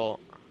an insult.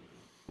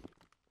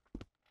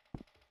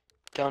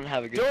 Don't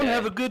have a good day. Don't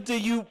have a good day,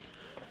 you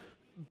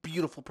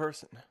beautiful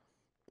person.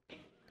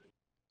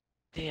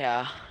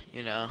 Yeah,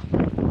 you know.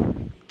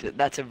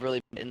 That's a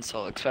really big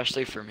insult,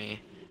 especially for me.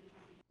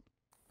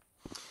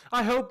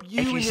 I hope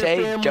you If you and your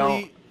say family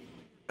don't-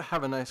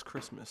 have a nice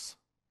Christmas.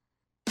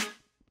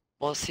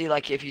 Well, see,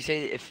 like, if you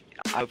say,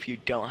 I hope you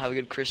don't have a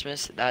good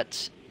Christmas,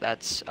 that's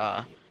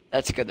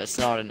good. That's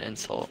not an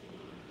insult.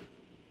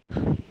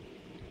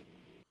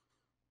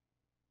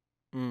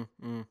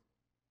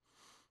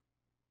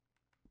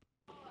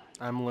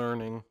 I'm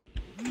learning.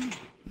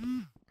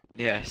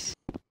 Yes.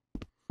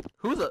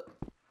 Who the...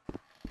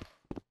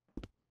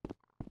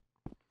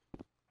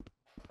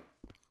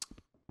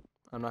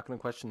 I'm not going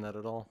to question that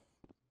at all.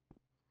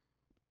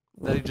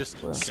 That he just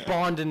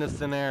spawned into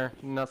thin air.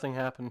 Nothing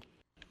happened.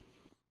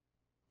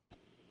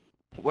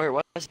 Where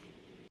was?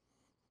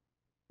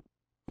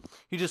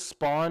 He just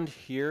spawned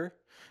here,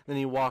 then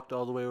he walked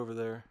all the way over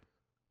there.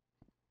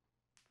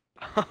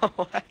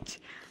 What?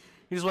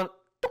 He just went...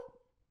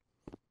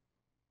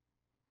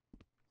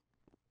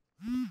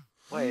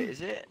 Wait,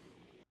 is it?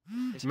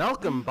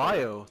 Malcolm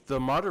Bio, the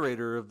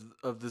moderator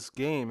of this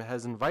game,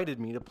 has invited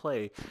me to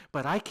play,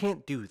 but I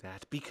can't do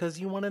that because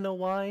you want to know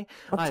why?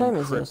 What I'm time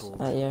is crippled.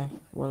 this? Yeah.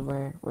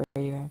 Where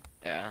are you at?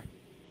 Yeah,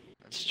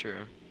 that's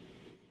true.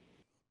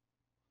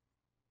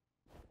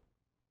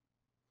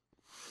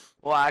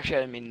 Well, actually, I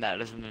didn't mean that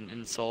as an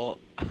insult.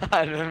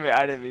 I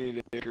didn't mean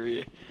to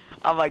agree.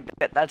 I'm like,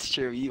 that's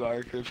true. You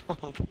are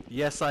crippled.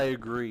 Yes, I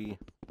agree.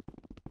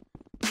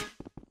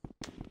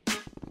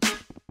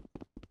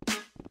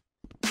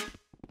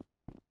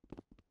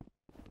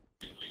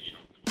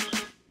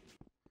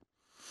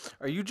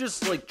 Are you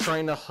just like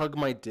trying to hug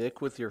my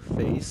dick with your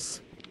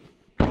face?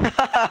 You're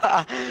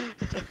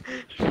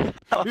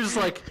just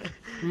like,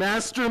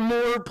 master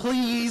more,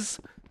 please.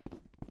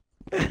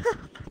 Is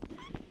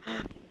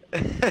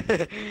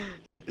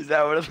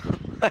that what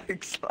it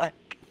looks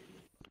like?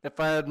 If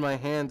I had my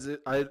hands,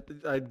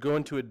 I'd go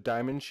into a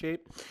diamond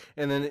shape,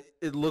 and then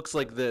it looks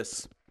like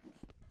this.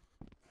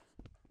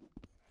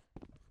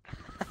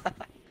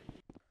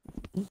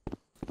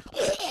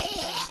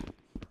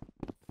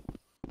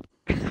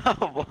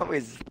 What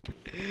was?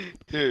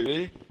 Here,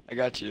 ready? I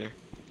got you.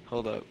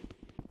 Hold up.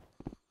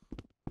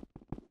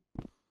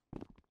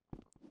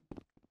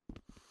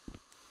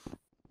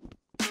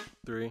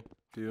 Three,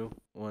 2,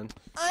 1.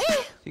 Here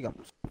you go.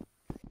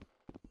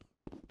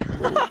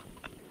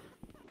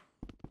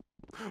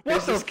 What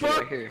Who's the this kid fuck?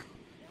 right here?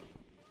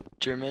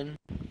 German,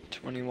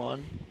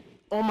 21.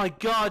 Oh my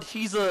god,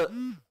 he's a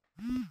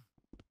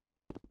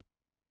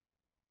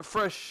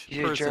fresh He's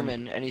a person.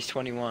 German, and he's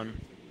 21.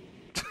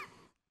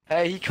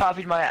 Hey, he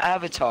copied my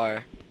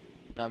avatar.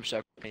 No, I'm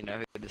sure I know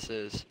who this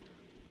is.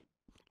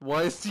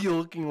 Why is he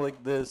looking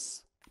like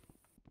this?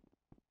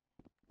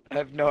 I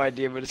have no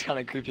idea, but it's kind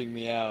of creeping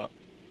me out.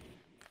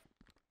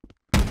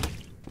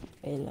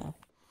 He left.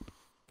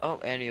 Oh,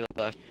 and he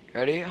left.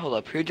 Ready? Hold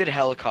up. Who did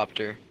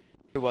helicopter?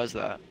 Who was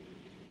that?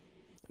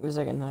 It was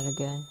like another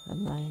guy.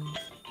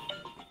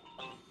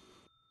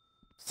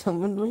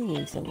 Someone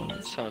ringing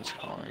someone. Someone's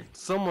calling.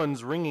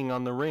 Someone's ringing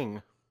on the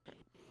ring.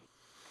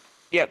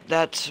 Yep,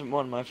 that's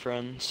one of my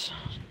friends.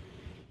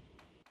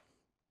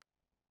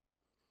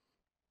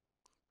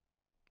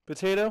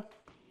 Potato?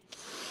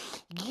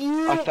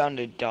 You I found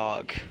a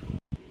dog.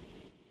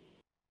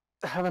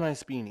 have a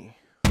nice beanie.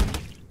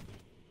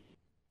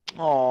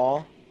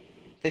 Aww.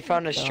 They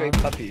found a stray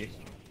puppy.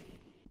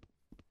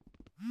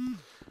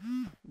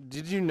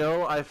 Did you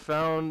know I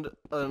found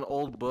an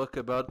old book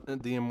about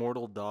the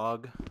immortal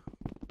dog?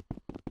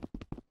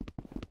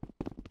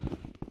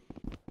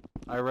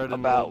 I read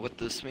About what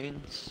this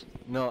means?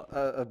 No,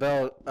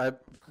 I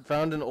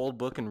found an old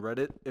book and read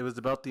it. It was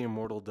about the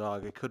immortal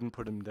dog. I couldn't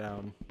put him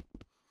down.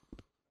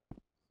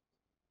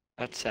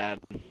 That's sad.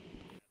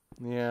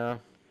 Yeah.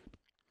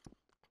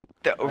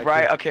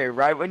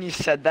 Right when you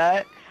said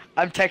that,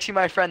 I'm texting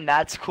my friend,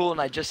 that's cool,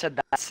 and I just said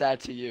that's sad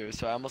to you,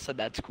 so I almost said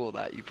that's cool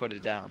that you put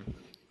it down.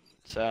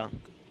 So,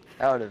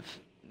 that would've,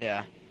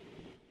 yeah,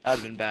 that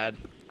would've been bad.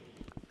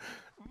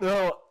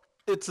 No,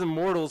 it's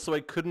immortal, so I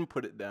couldn't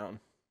put it down.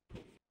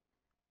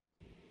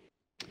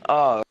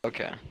 Oh,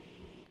 okay.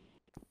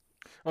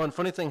 Oh, and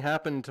funny thing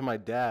happened to my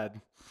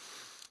dad.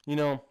 You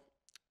know,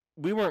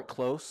 we weren't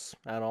close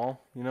at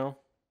all, you know?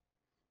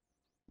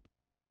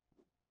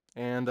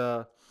 And,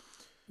 Yeah.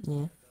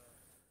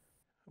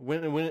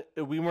 When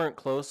we weren't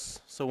close,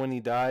 so when he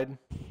died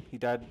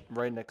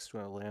right next to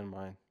a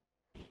landmine.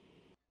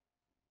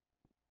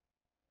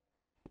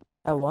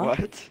 A what?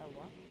 What?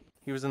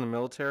 He was in the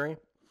military,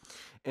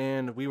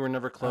 and we were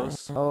never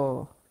close.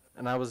 Oh.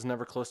 and I was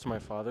never close to my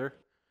father.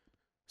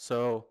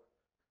 So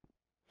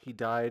he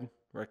died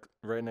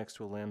right next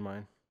to a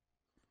landmine.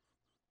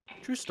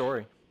 True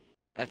story.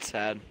 That's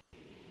sad.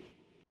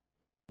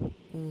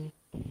 Mm.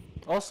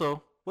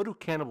 Also, what do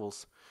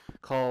cannibals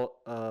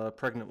call a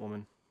pregnant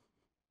woman?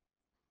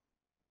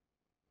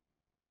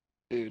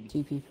 Dude.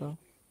 2 people.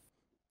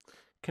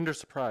 Kinder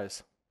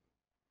Surprise.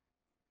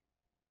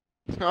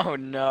 Oh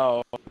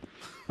no.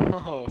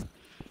 Oh.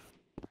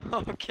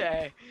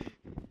 Okay.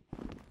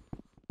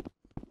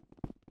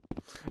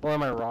 Well,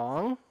 am I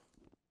wrong?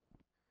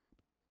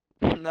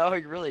 No,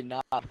 you're really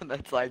not.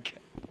 That's like.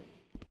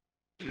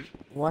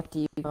 What do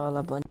you call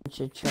a bunch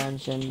of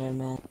transgender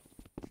men?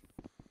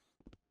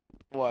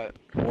 What?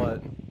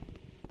 What?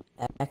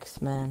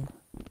 X-Men.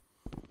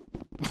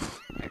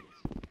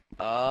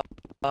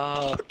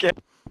 Okay.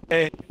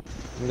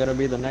 I'm gonna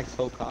be the next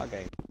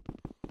Hokage.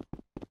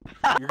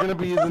 You're gonna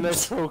be the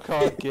next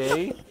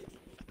Hokage?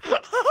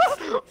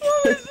 What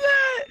was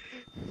that?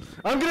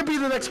 I'm gonna be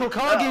the next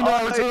Hokage,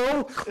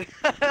 Naruto!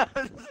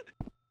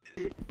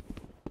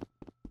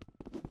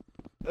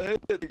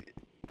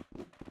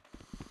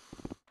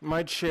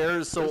 My chair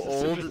is so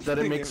old that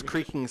it makes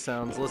creaking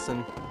sounds.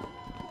 Listen.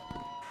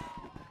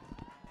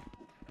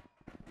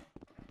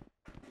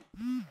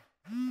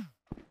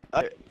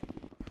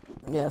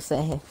 Yeah,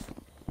 same.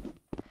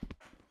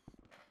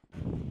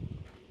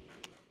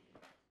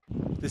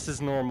 This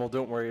is normal,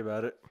 don't worry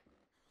about it.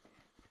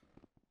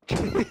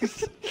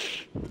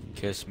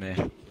 Kiss me.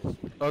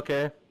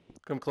 Okay,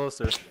 come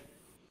closer.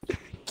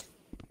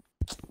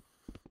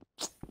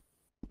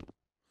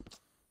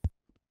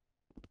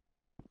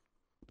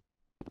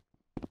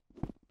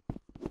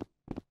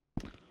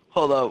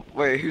 Hold up.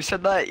 Wait, who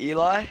said that?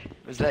 Eli?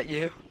 Was that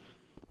you?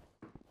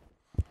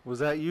 Was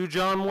that you,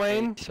 John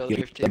Wayne?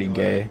 You're pretty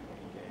gay.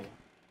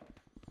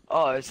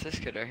 Oh, it's this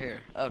kid right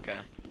here. Okay.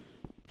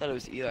 Thought it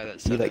was Eli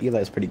that said it.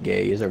 Eli's pretty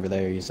gay. He's over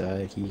there. He's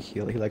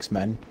he likes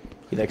men.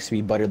 He likes to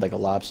be buttered like a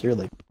lobster.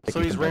 Like.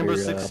 So he's Rainbow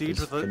Six Siege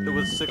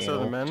with 6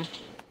 other men?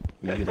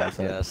 Yeah, he likes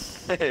that.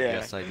 Yes. Yeah.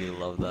 Yes, I do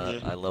love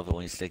that. I love it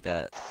when you stick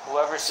that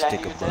Whoever sent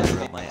stick you of this butter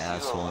did up my you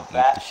asshole a and eat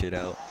fat the shit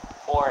out.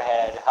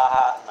 forehead.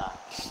 Haha. Nah.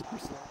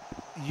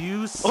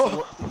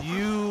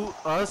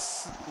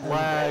 Us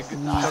lag.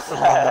 Shut the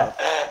fuck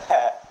up.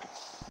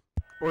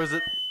 Or is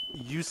it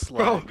you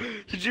slag? Bro,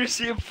 did you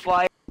see him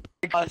fly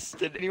across?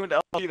 Did anyone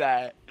else see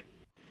that?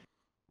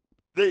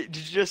 Did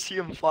you just see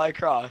him fly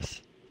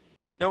across?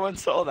 No one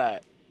saw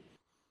that.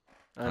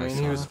 I mean,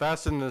 he was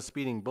faster than a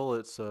speeding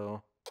bullet,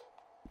 so.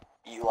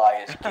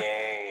 Eli is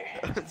gay.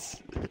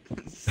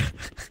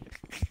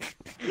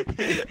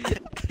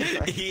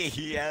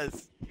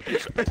 Yes.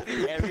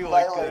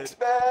 Eli likes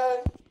men.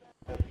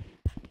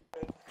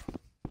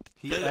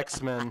 He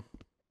X-Men.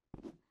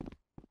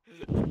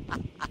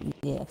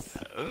 Yes.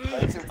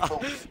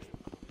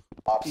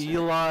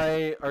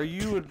 Eli, are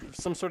you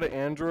some sort of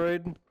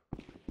android?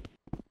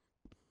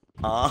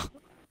 Huh?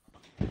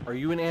 Are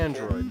you an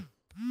android?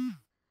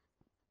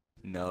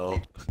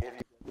 No.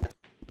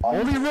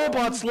 Only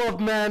robots love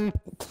men!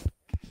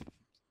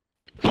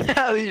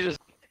 You just...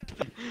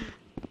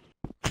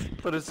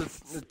 But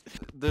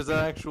there's an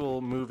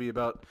actual movie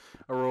about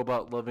a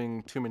robot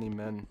loving too many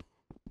men.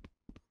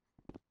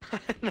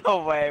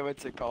 No way,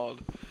 what's it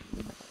called?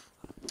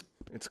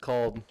 It's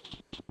called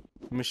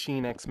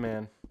Machine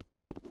X-Man.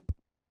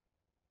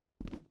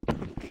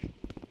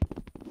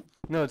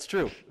 No, it's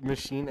true.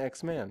 Machine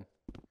X-Man.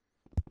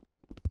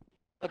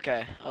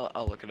 Okay,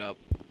 I'll look it up.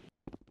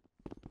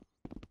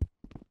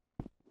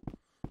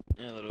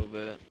 Yeah, a little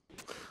bit.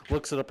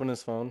 Looks it up on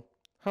his phone.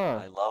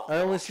 Huh. I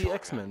only see children.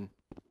 X-Men.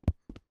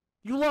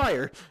 You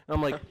liar! And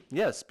I'm like,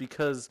 yes,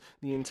 because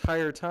the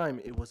entire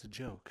time it was a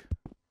joke.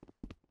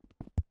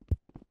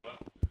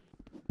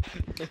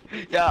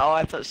 Yeah, all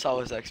I saw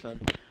was X-Men.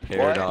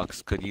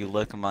 Paradox, could you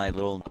lick my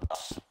little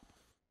nuts?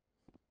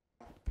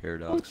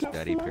 Paradox,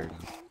 Daddy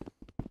Paradox.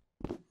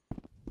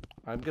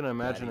 I'm gonna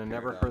imagine Daddy I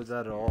never Paradox.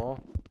 heard that at all,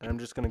 and I'm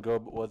just gonna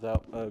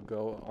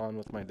go on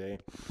with my day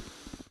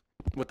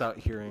without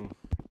hearing.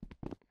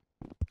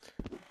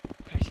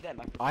 Can I see that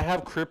microphone? I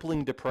have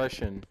crippling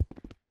depression.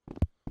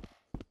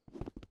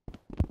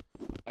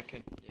 I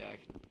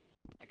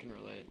can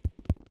relate.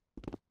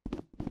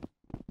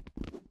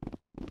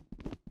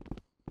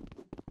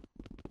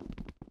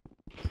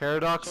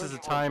 Paradox is a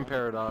time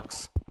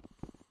paradox.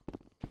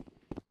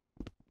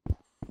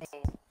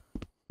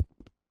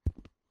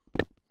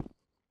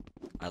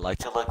 I like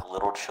to lick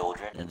little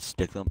children and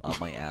stick them up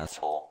my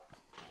asshole.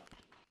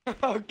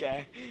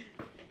 Okay.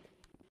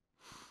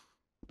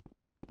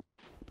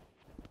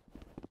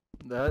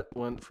 That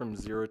went from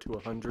 0 to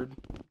 100.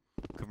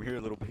 Come here,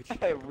 little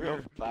bitch. Real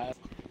fast.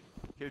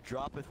 Here,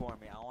 drop it for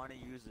me. I want to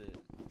use it.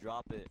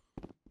 Drop it.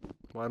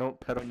 Why don't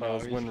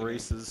pedophiles he's win kidding.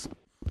 races?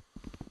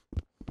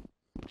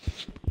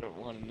 I don't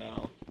want to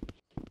know.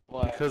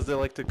 Why? Because they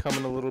like to come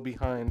in a little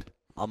behind.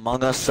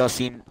 Among Us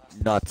sussing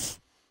nuts.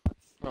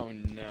 Oh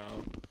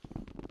no.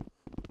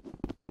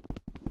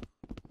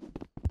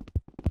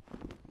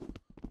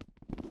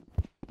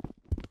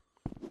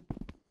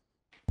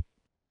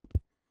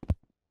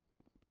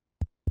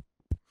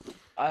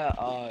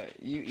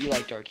 You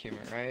like dark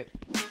humor, right?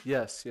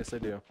 Yes, yes I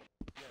do.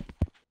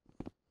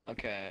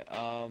 Okay,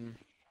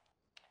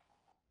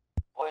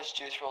 what is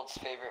Juice WRLD's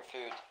favorite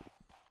food?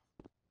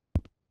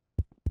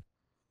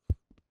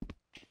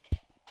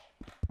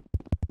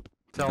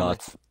 Tell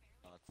Nuts.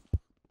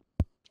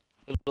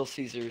 Little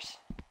Caesars.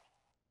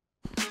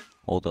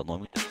 Hold on,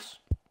 let me do this.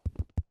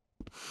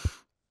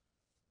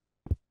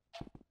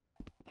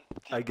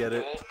 I get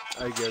it.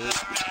 I get it.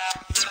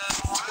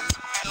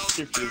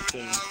 Stupid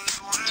thing.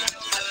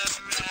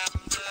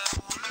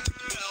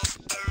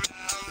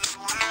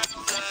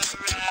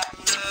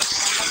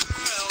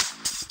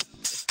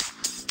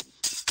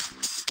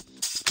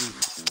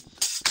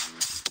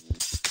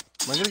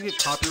 Am I gonna get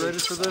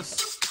copyrighted for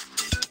this?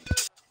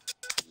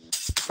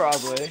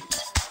 Probably.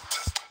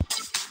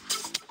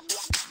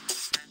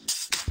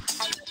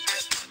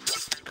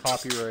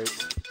 Copyright.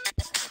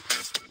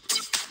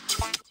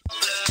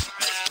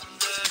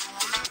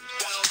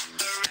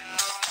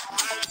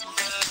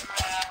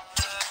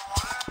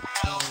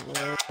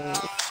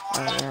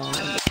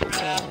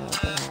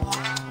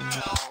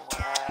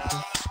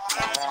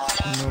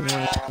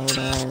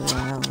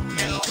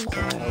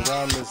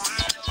 Around this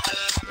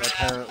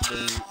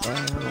apparently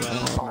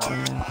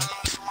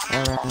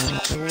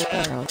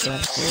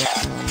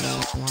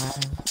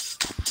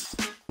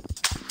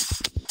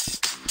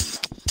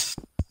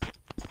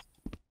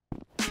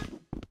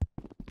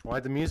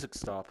Why'd the music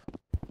stop?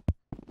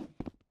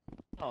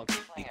 Oh,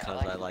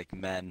 Because I like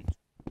men.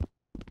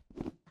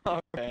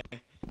 Okay.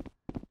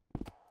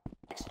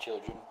 Likes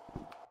children.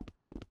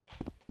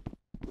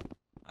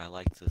 I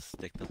like to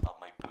stick them on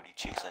my booty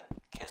cheeks and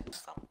kiss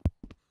them.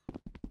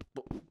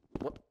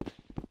 What?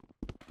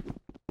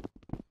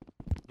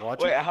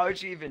 Watch Wait, it? how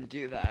would you even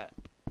do that?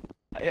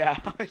 Yeah,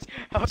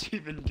 how would you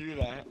even do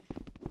that?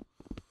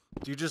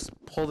 Do you just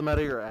pull them out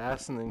of your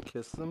ass and then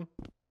kiss them?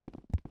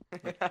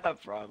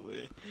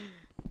 Probably.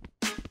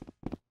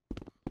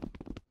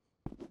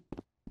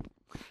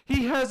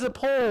 He has a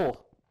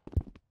pole!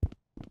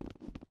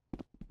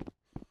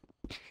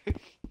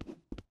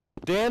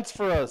 Dance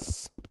for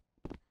us!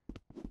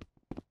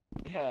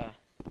 Yeah.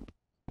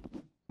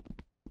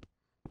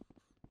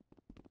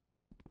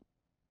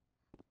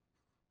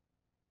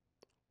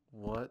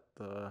 What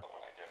the...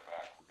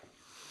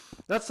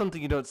 That's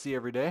something you don't see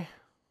every day.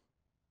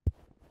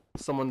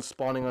 Someone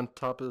spawning on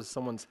top of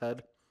someone's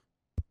head.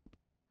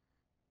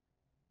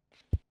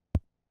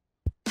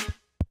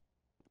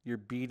 You're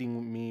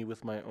beating me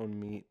with my own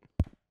meat.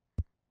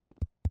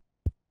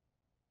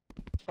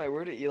 Wait,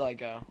 where did Eli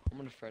go? I'm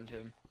gonna friend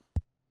him.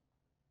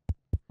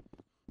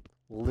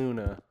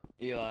 Luna.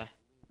 Eli.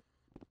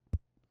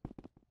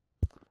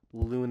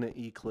 Luna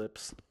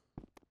Eclipse.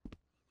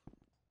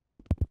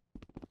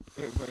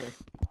 Where?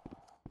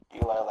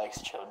 Eli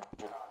likes children.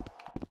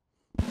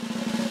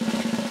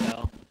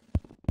 No.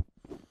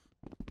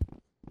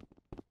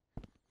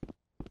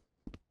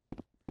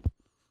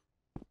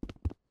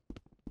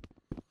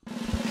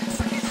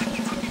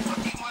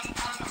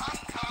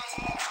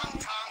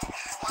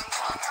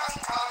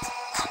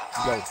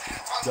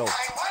 Yo.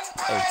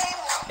 Hey,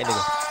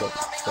 nigga, go.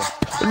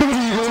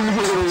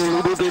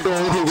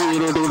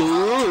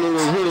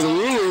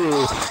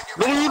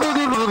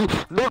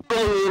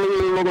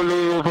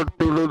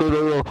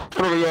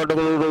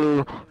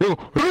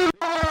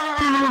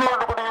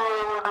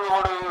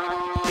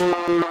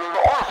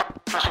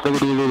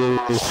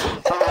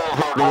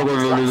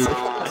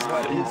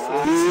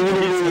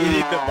 He's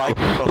eating the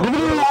microphone,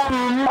 bro.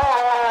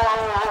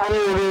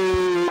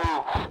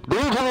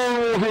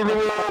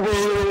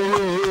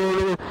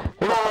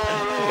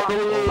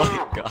 Oh my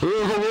god.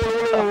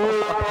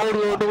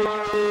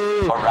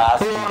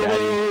 Harass me,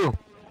 Daddy.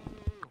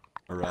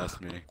 Harass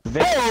me.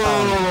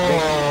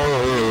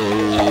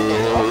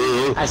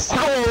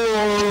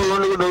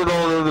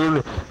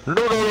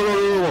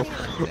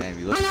 Damn,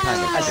 you look kind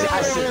of sick.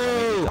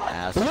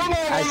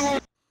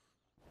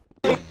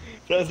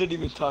 Doesn't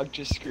even talk,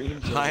 just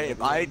screams.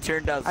 I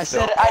turned out I so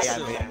said- I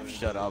made him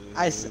shut up.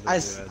 I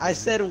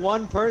said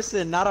one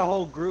person, not a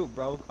whole group,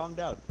 bro. Calm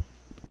down.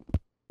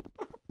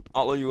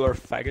 All of you are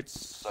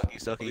faggots. Sucky,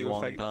 Sucky,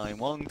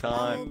 one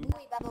time.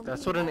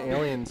 That's what an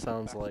alien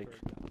sounds like.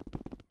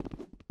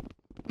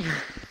 They're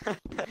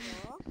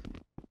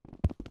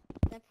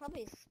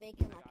probably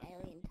speaking like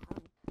alien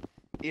tongue.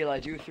 Eli,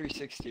 do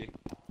 360.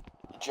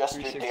 Just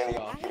your 360 daily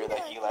off. reminder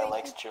that Eli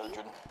likes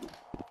children.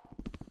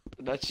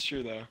 That's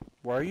true though.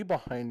 Why are you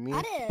behind me?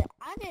 I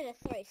did a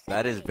 360.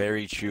 That is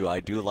very true.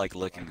 I do like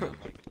licking them.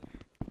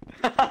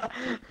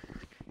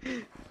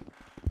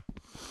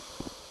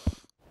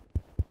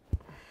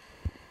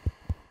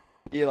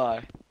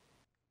 Eli.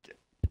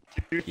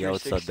 Do Yo,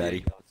 what's up, 360.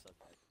 daddy?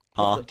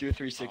 Huh? Do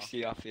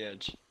 360 off the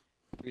edge.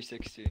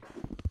 360.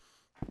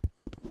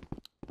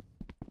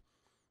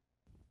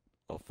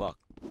 Oh fuck.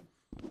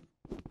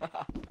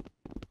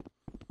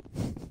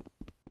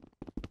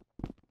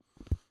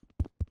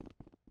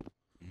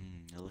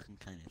 You're looking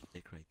kind of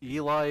thick right there.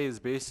 Eli is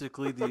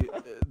basically the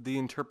the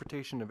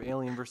interpretation of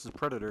Alien versus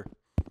Predator.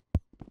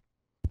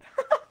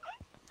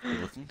 You're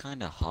looking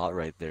kind of hot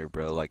right there,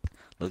 bro. Like,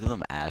 look at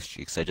them ass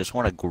cheeks. I just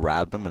want to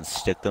grab them and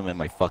stick them in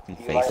my fucking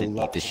face and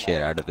eat the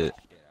shit out of it.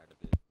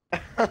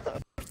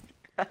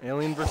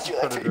 Alien vs. Would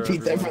you like to Predator.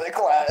 repeat that for the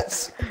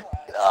class?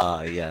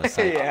 Yes.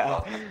 Yeah.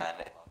 Love them, man.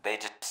 They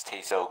just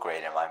taste so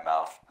great in my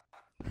mouth.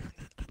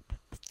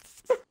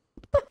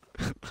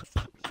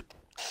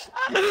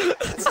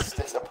 This is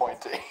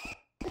disappointing.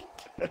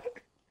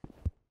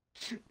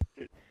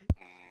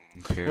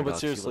 No, but Paradox, you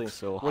seriously, look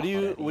so what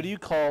do hot. you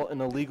call an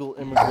illegal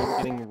immigrant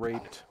getting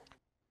raped?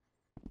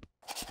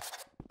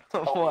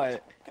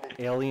 What?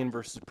 Alien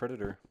versus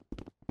Predator.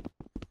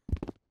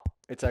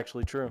 It's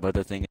actually true. But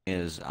the thing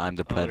is, I'm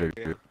the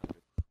predator.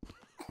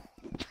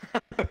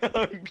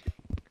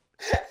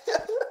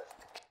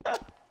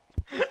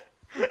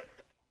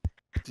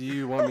 Do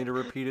you want me to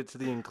repeat it to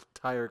the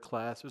entire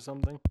class or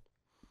something?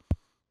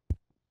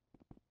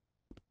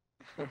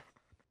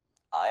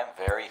 I am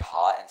very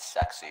hot and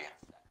sexy.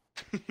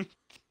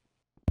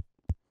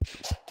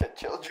 To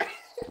children.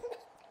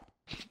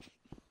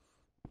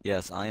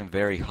 Yes, I am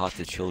very hot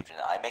to children.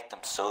 I make them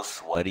so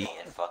sweaty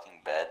in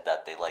fucking bed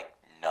that they like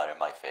nut in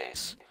my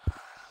face.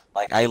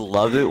 Like, I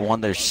love it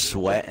when their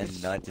sweat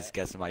and nut just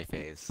gets in my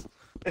face.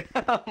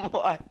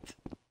 What?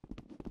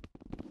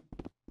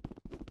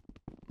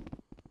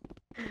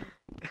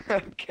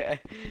 Okay.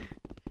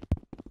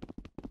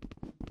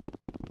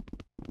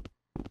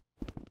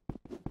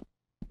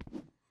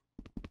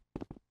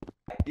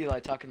 Eli,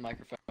 talk in the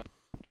microphone.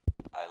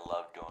 I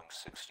love doing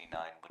 69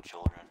 with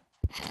children.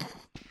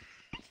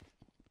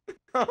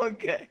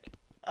 Okay.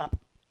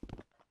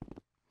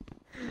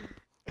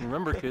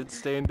 Remember, kids,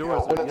 stay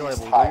indoors. One Or of Eli these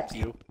will times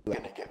rape you. you're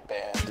gonna get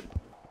banned.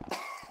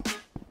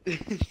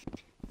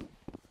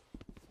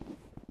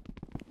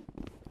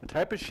 The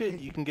type of shit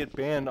you can get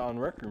banned on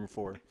Rec Room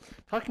for.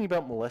 Talking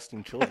about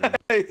molesting children.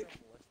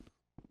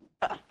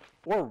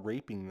 Or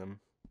raping them.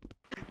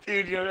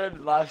 Dude, you know what I'd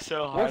laugh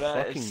so hard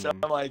at? fucking It's so,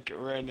 them. like,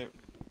 random.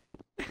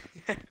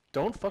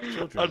 Don't fuck I'd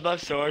children.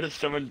 laugh so hard if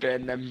someone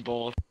banned them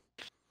both.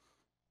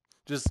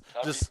 Just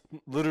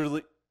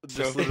literally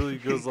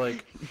goes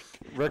like,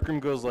 Rec Room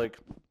goes like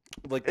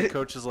the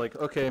coach is like,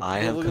 okay, I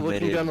have looking down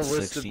committed the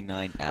list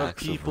 69 of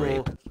acts of people,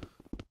 rape.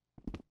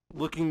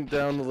 looking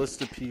down the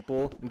list of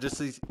people, and just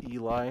sees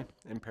Eli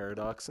and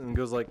Paradox, and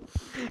goes like,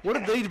 what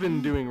have they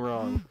been doing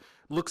wrong?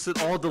 Looks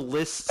at all the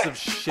lists of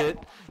shit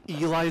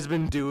Eli's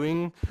been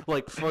doing,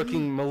 like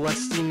fucking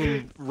molesting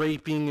and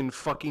raping and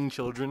fucking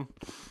children.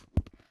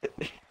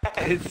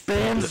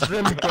 Bans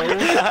them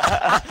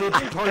both for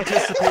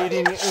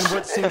participating in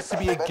what seems to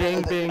be a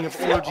gangbang of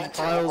orgy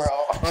piles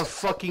of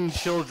fucking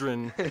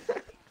children.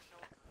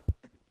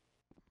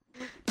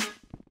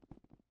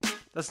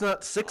 That's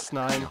not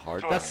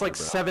 6'9", that's like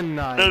 7'9".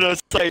 No,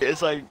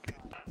 it's like,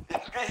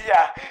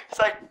 yeah, it's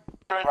like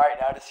right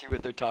now to see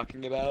what they're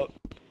talking about.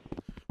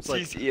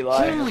 Sees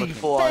Eli and holy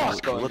full on fuck,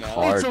 just going look out.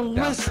 hard It's a down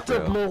list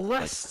there, of bro.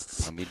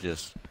 molests. Let me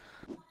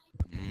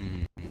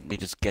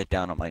just get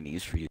down on my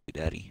knees for you,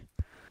 Daddy.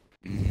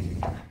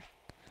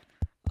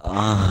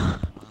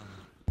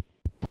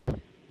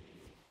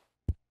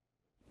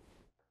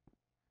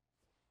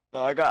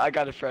 No, I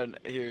got a friend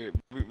here.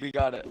 We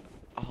got it.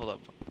 Oh, hold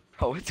up.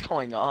 Oh, what's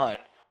going on?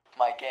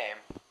 My game.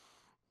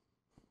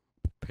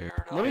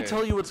 Let me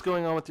tell you what's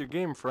going on with your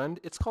game, friend.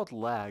 It's called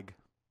lag.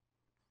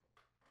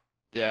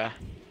 Yeah.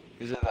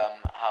 These are them,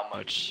 how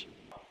much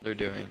they're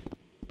doing.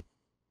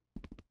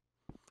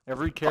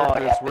 Every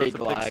character is worth a big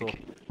lag. pixel.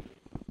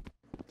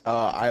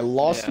 I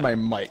lost Yeah. my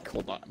mic.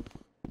 Hold on.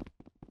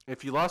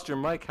 If you lost your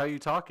mic, how are you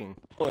talking?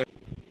 What?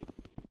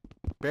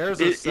 Bears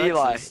are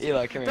sexist.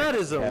 Eli, come here. That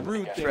is a Yeah,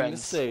 rude thing to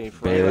friends. say,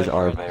 friend. Bears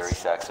are very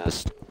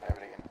sexist.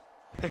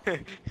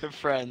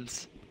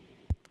 Friends.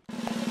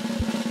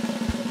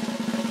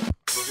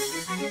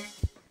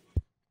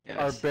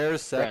 Are Yes.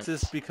 bears Friends.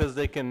 sexist because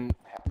they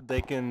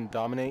can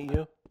dominate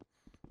you?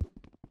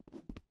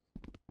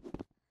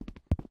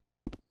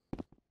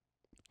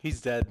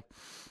 He's dead.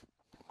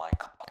 My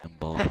cock and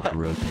ball are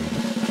rotating.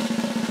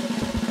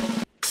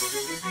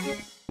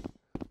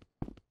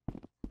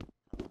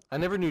 I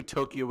never knew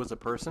Tokyo was a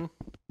person.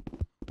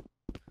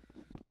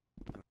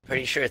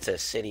 Pretty sure it's a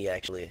city,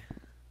 actually.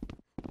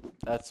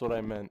 That's what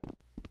I meant.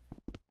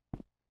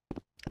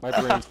 My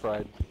brain's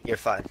fried. You're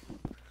fine.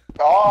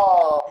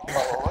 Oh,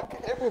 look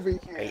at him over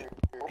here.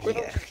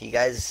 You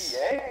guys,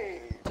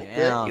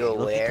 Damn, you you're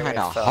looking aware kinda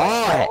if,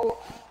 hot. Oh,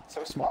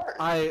 so smart.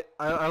 I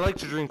like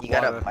to drink you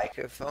water. got a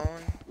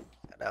microphone?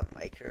 Got a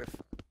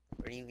microphone?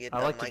 Where do you get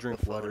I the like to drink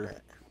microphone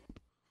water.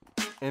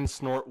 at? And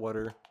snort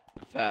water.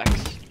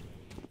 Facts.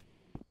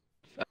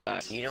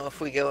 Facts. Do you know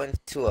if we go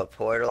into a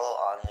portal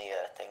on the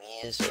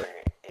thingies,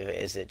 or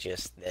is it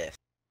just this?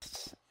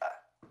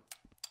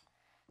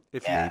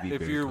 If Yeah.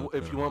 you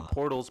if you want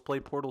portals, play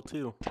Portal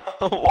 2.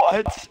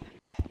 What?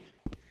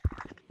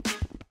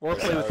 Or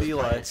play with I was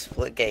Eli. playing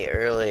Splitgate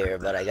earlier,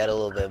 but I got a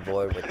little bit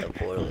bored with the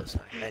portals.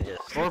 I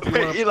just Or if you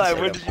want Eli,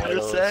 instead what of did you just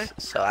portals, say?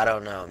 So I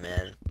don't know,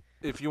 man.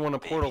 if you want a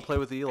portal, play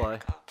with Eli.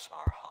 Cups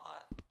are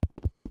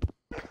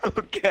hot.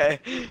 Okay.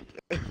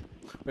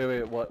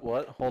 Wait,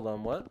 what? Hold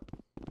on, what?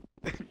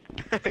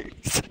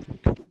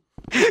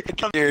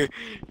 Come here.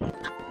 Hey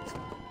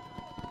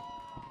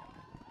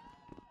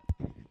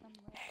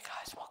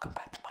guys, welcome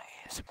back to my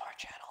ASMR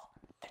channel.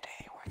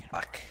 Today we're gonna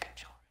Fuck.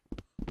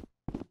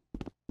 children.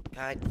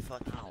 God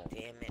fucking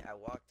damn it! I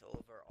walked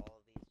over all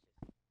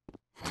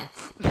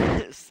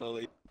these.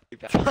 Slowly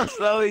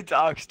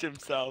doxed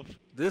himself.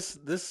 This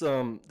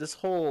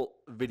whole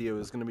video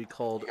is gonna be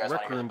called You guys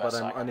wanna Rec hear the Room, best but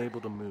I'm song ever?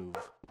 unable to move.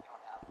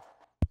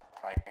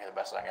 Trying to hear the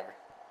best song ever.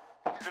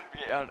 Could be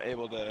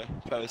unable to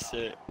post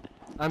it.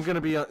 I'm gonna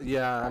be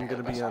I'm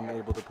gonna be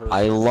unable to post.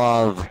 I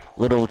love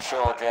little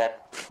children.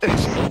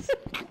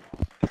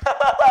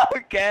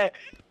 Okay.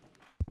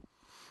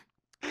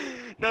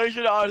 No, you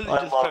should honestly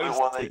just love it post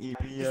when it. they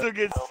eat me You up. still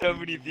get so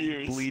many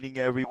views. Bleeding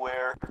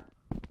everywhere.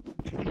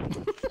 You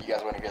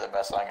guys want to hear the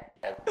best song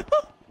ever?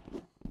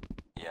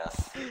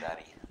 Yes,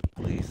 Daddy,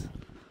 please.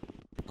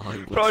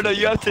 Oh, Bro, no,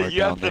 you have to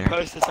down there.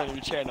 post this on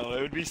your channel.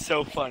 It would be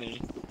so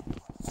funny.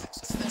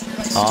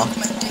 Huh?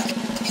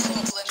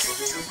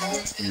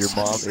 Your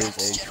mom is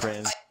a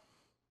trans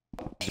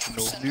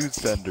news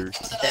sender.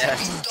 Yeah.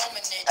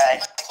 Hey.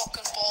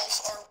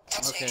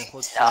 Okay,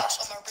 let's Nah. Hey.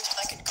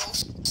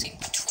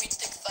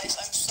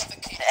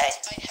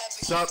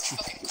 stop.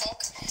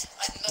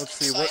 Let's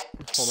see what.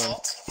 Hold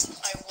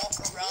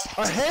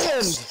on. A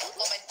hand.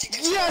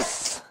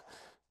 Yes.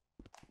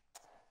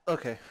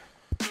 Okay.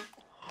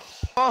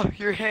 Oh,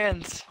 your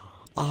hands.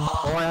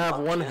 Oh, I have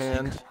one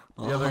hand.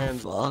 The other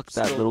hand's fuck,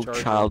 still that little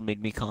charging. child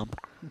made me come.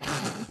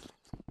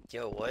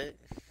 Yo, what?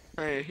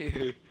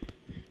 Hey,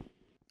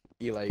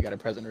 Eli, you got a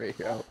present right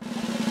here. Oh.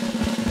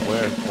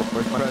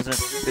 Where's my present?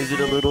 Is it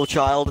a little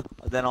child?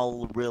 Then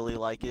I'll really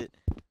like it.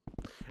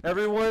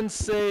 Everyone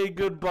say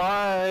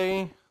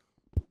goodbye.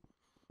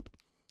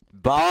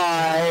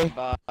 Bye!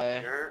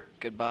 Bye.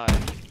 Goodbye.